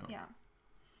psycho, yeah.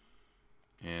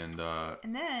 Yeah.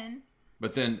 And then...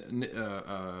 But then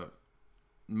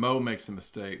Mo makes a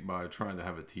mistake by trying to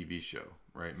have a TV show,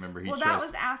 right? Remember, that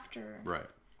was after. Right.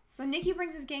 So Nikki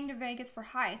brings his gang to Vegas for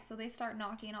heist, so they start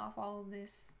knocking off all of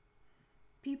this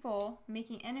people,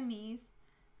 making enemies.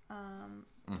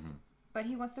 But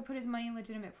he wants to put his money in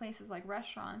legitimate places like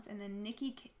restaurants, and then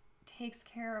Nikki... takes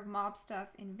care of mob stuff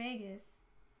in Vegas.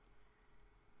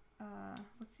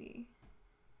 Let's see.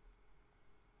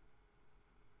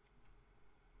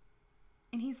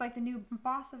 And he's like the new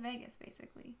boss of Vegas,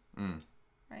 basically.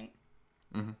 Right?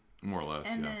 More or less,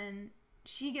 and then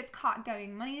she gets caught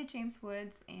giving money to James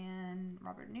Woods, and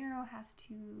Robert De Niro has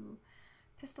to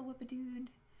pistol whip a dude.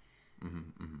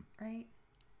 Right?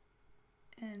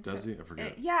 And does he? I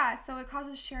forget. So it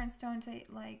causes Sharon Stone to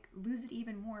like lose it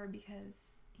even more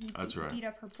because That's right. Beat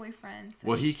up her boyfriend. So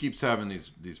well, he keeps having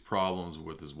these problems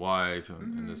with his wife,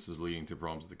 and this is leading to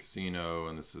problems at the casino,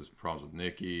 and this is problems with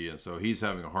Nikki, and so he's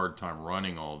having a hard time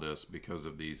running all this because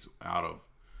of these out of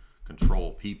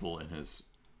control people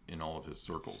in all of his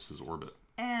circles, his orbit.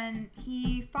 And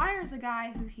he fires a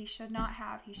guy who he should not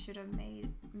have. He should have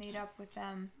made up with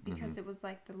them because it was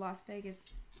like the Las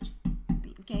Vegas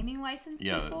gaming license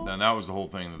people. And that was the whole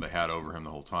thing that they had over him the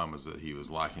whole time, was that he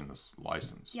was lacking this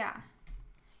license. Yeah.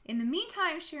 In the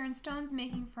meantime, Sharon Stone's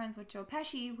making friends with Joe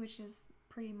Pesci, which is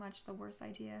pretty much the worst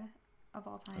idea of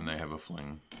all time. And they have a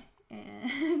fling.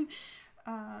 And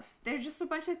they're just a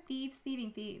bunch of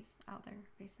thieving thieves out there,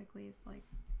 basically, is like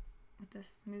what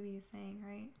this movie is saying,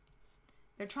 right?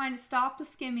 They're trying to stop the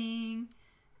skimming.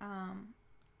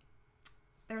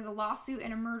 There's a lawsuit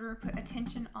and a murder put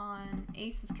attention on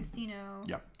Ace's casino.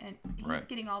 Yeah. And he's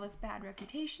getting all this bad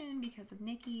reputation because of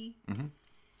Nikki. Mm-hmm.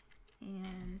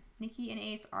 And Nikki and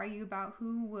Ace argue about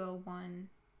who will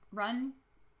run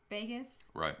Vegas.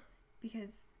 Right.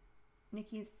 Because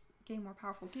Nikki's getting more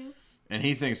powerful too. And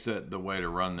he thinks that the way to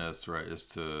run this, right, is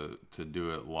to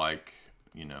do it like,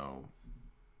 you know,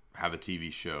 have a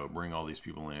TV show, bring all these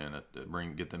people in,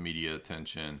 get the media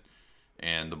attention.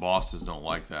 And the bosses don't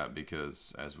like that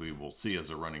because, as we will see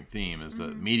as a running theme, is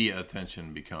that media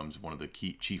attention becomes one of the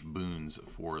key chief boons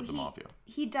for the mafia.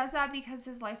 He does that because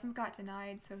his license got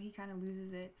denied, so he kind of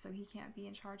loses it, so he can't be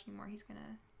in charge anymore. He's going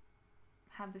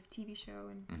to have this TV show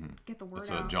and get the word out.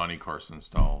 It's a Johnny Carson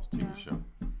style TV show.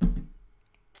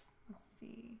 Let's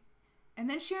see. And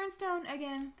then Sharon Stone,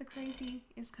 again, the crazy,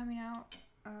 is coming out.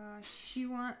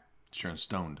 Sharon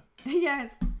Stoned.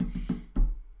 Yes.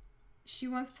 She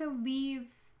wants to leave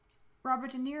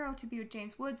Robert De Niro to be with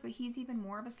James Woods, but he's even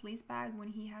more of a sleazebag when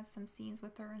he has some scenes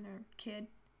with her and their kid.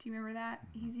 Do you remember that?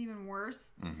 He's even worse.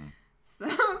 Mm-hmm. So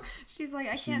she's like,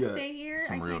 I can't stay here.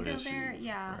 I can't go there.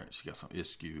 Yeah. Right. She got some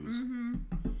issues. Mm-hmm.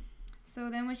 So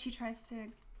then when she tries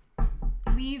to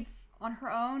leave on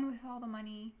her own with all the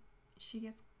money, she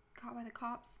gets caught by the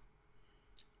cops.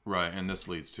 Right. And this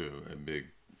leads to a big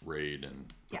raid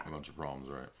and a bunch of problems,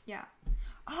 right? Yeah.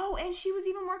 Oh, and she was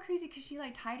even more crazy because she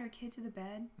like tied her kid to the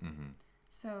bed. Mm-hmm.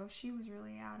 So she was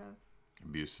really out of...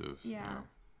 Abusive. Yeah. All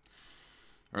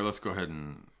right, let's go ahead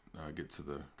and get to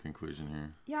the conclusion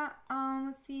here. Yeah,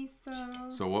 let's see,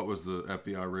 So what was the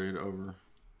FBI raid over?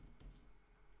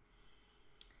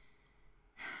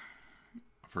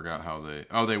 I forgot how they...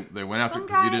 Oh, they went after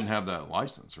because you didn't have that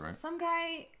license, right? Some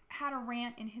guy had a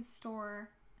rant in his store...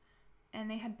 And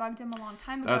they had bugged him a long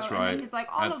time ago. That's right. And then he's like,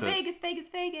 "Oh, no, Vegas."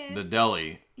 The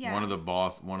deli. Yeah. One of the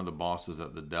bosses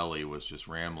at the deli was just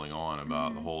rambling on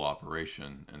about the whole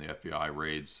operation, and the FBI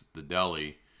raids the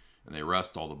deli, and they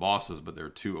arrest all the bosses, but they're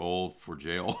too old for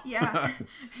jail. Yeah.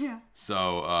 Yeah.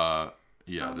 So,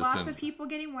 So lots of people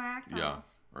getting whacked. Yeah.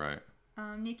 Right.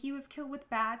 Nikki was killed with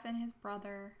bats, and his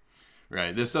brother.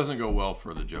 Right. This doesn't go well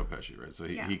for the Joe Pesci, right? So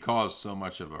he caused so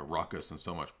much of a ruckus and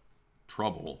so much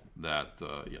trouble that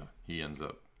he ends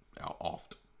up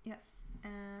offed. Yes.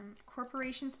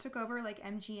 Corporations took over like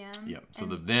MGM. Yeah. So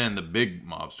then the big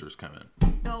mobsters come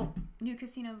in. Built new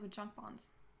casinos with junk bonds.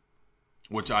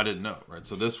 Which I didn't know, right?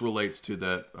 So this relates to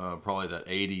that probably that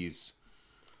 80s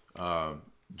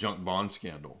junk bond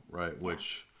scandal, right?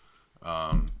 Which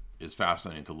is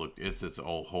fascinating to look. It's its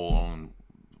whole own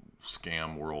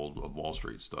scam world of Wall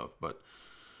Street stuff. But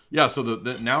yeah, so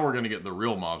now we're going to get the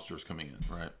real mobsters coming in,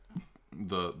 right?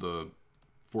 The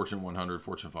Fortune 100,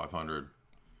 Fortune 500,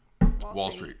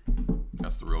 Wall Street.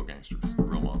 That's the real gangsters, the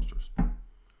real mobsters.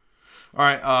 All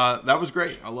right, that was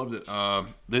great. I loved it.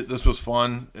 This was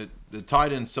fun. It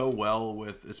tied in so well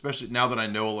with, especially now that I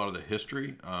know a lot of the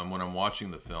history. When I'm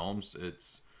watching the films,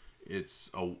 it's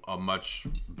a much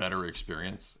better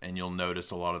experience, and you'll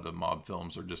notice a lot of the mob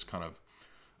films are just kind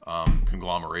of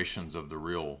conglomerations of the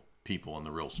real people and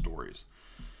the real stories.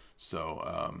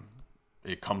 So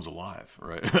it comes alive,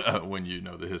 right? When you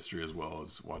know the history as well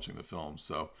as watching the film.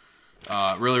 So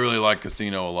really, really like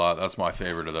Casino a lot. That's my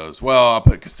favorite of those. Well, I'll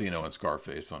put Casino and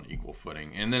Scarface on equal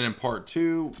footing. And then in part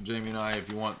 2, Jamie and I, if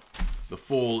you want the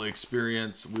full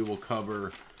experience, we will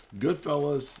cover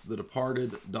Goodfellas, The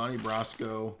Departed, Donnie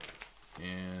Brasco,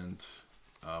 and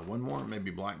one more,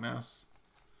 maybe Black Mass.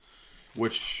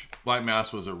 Which Black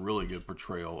Mass was a really good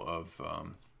portrayal of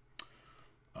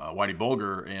Whitey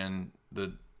Bulger, and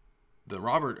the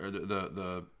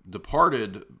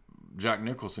Departed Jack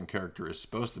Nicholson character is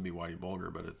supposed to be Whitey Bulger,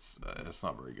 but it's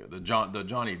not very good. The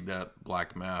Johnny Depp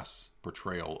Black Mass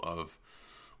portrayal of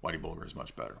Whitey Bulger is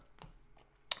much better,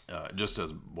 just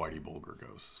as Whitey Bulger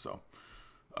goes. So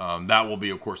that will be,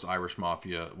 of course, Irish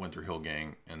Mafia, Winter Hill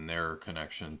Gang, and their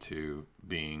connection to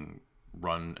being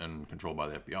run and controlled by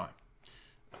the FBI.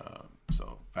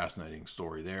 So fascinating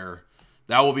story there.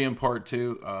 That will be in part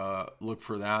 2. Look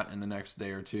for that in the next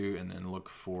day or two, and then look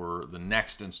for the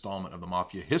next installment of the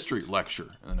Mafia History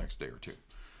Lecture in the next day or two.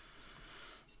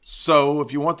 So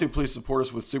if you want to, please support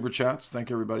us with Super Chats.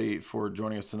 Thank everybody for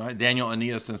joining us tonight. Daniel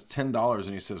Anita sends $10,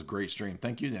 and he says, great stream.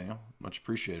 Thank you, Daniel. Much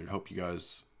appreciated. Hope you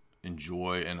guys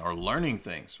enjoy and are learning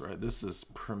things, right? This is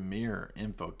premier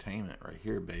infotainment right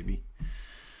here, baby.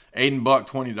 Aiden Buck,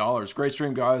 $20. Great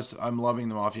stream, guys. I'm loving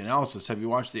the Mafia analysis. Have you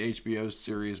watched the HBO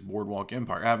series Boardwalk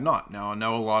Empire? I have not. Now, I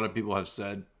know a lot of people have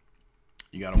said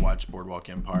you got to watch Boardwalk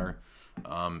Empire.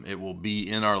 It will be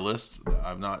in our list.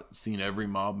 I've not seen every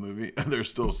mob movie. There's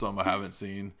still some I haven't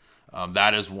seen.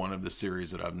 That is one of the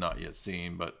series that I've not yet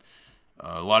seen, but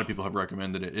a lot of people have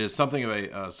recommended it. It is something of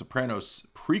a Sopranos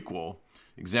prequel,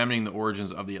 examining the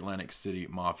origins of the Atlantic City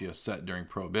Mafia set during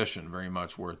Prohibition. Very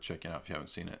much worth checking out if you haven't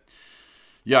seen it.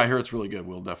 Yeah, I hear it's really good.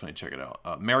 We'll definitely check it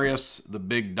out. Marius the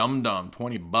Big Dum Dum,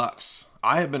 $20.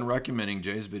 I have been recommending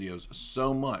Jay's videos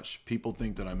so much, people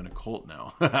think that I'm in a cult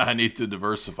now. I need to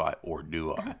diversify, or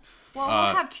do I? Well,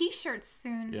 we'll have T-shirts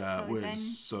soon. Yeah,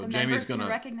 so then Jamie's can gonna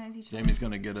recognize each other. Jamie's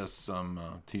gonna get us some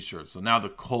T-shirts. So now the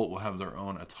cult will have their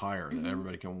own attire that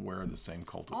everybody can wear the same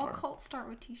cult attire. All cults start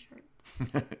with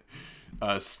T-shirts.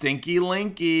 Stinky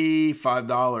Linky,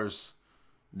 $5.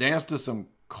 Dance to some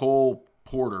Cole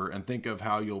Porter and think of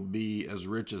how you'll be as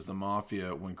rich as the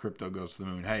Mafia when crypto goes to the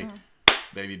moon. Hey,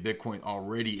 baby, Bitcoin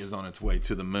already is on its way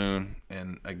to the moon.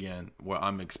 And again,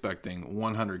 I'm expecting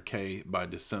 100K by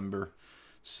December.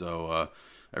 So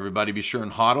everybody be sure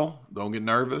and hodl. Don't get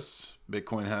nervous.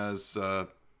 Bitcoin has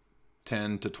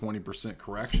 10 to 20%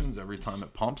 corrections every time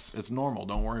it pumps. It's normal.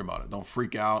 Don't worry about it. Don't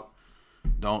freak out.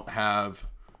 Don't have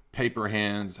paper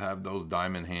hands. Have those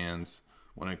diamond hands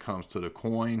when it comes to the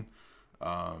coin.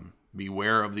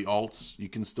 Beware of the alts. You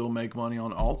can still make money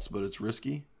on alts, but it's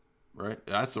risky, right?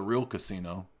 That's a real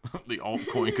casino, the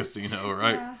altcoin casino,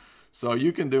 right? Yeah. So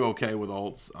you can do okay with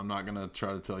alts. I'm not going to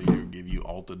try to tell you, give you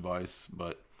alt advice,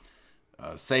 but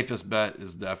safest bet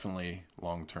is definitely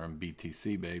long-term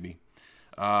BTC, baby.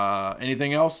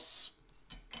 Anything else?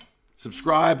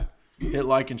 Subscribe, hit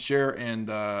like and share, and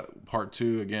part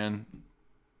 2, again,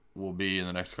 will be in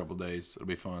the next couple days. It'll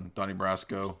be fun. Donnie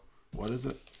Brasco. What is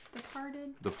it?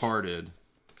 Departed.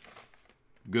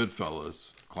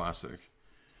 Goodfellas. Classic.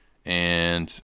 And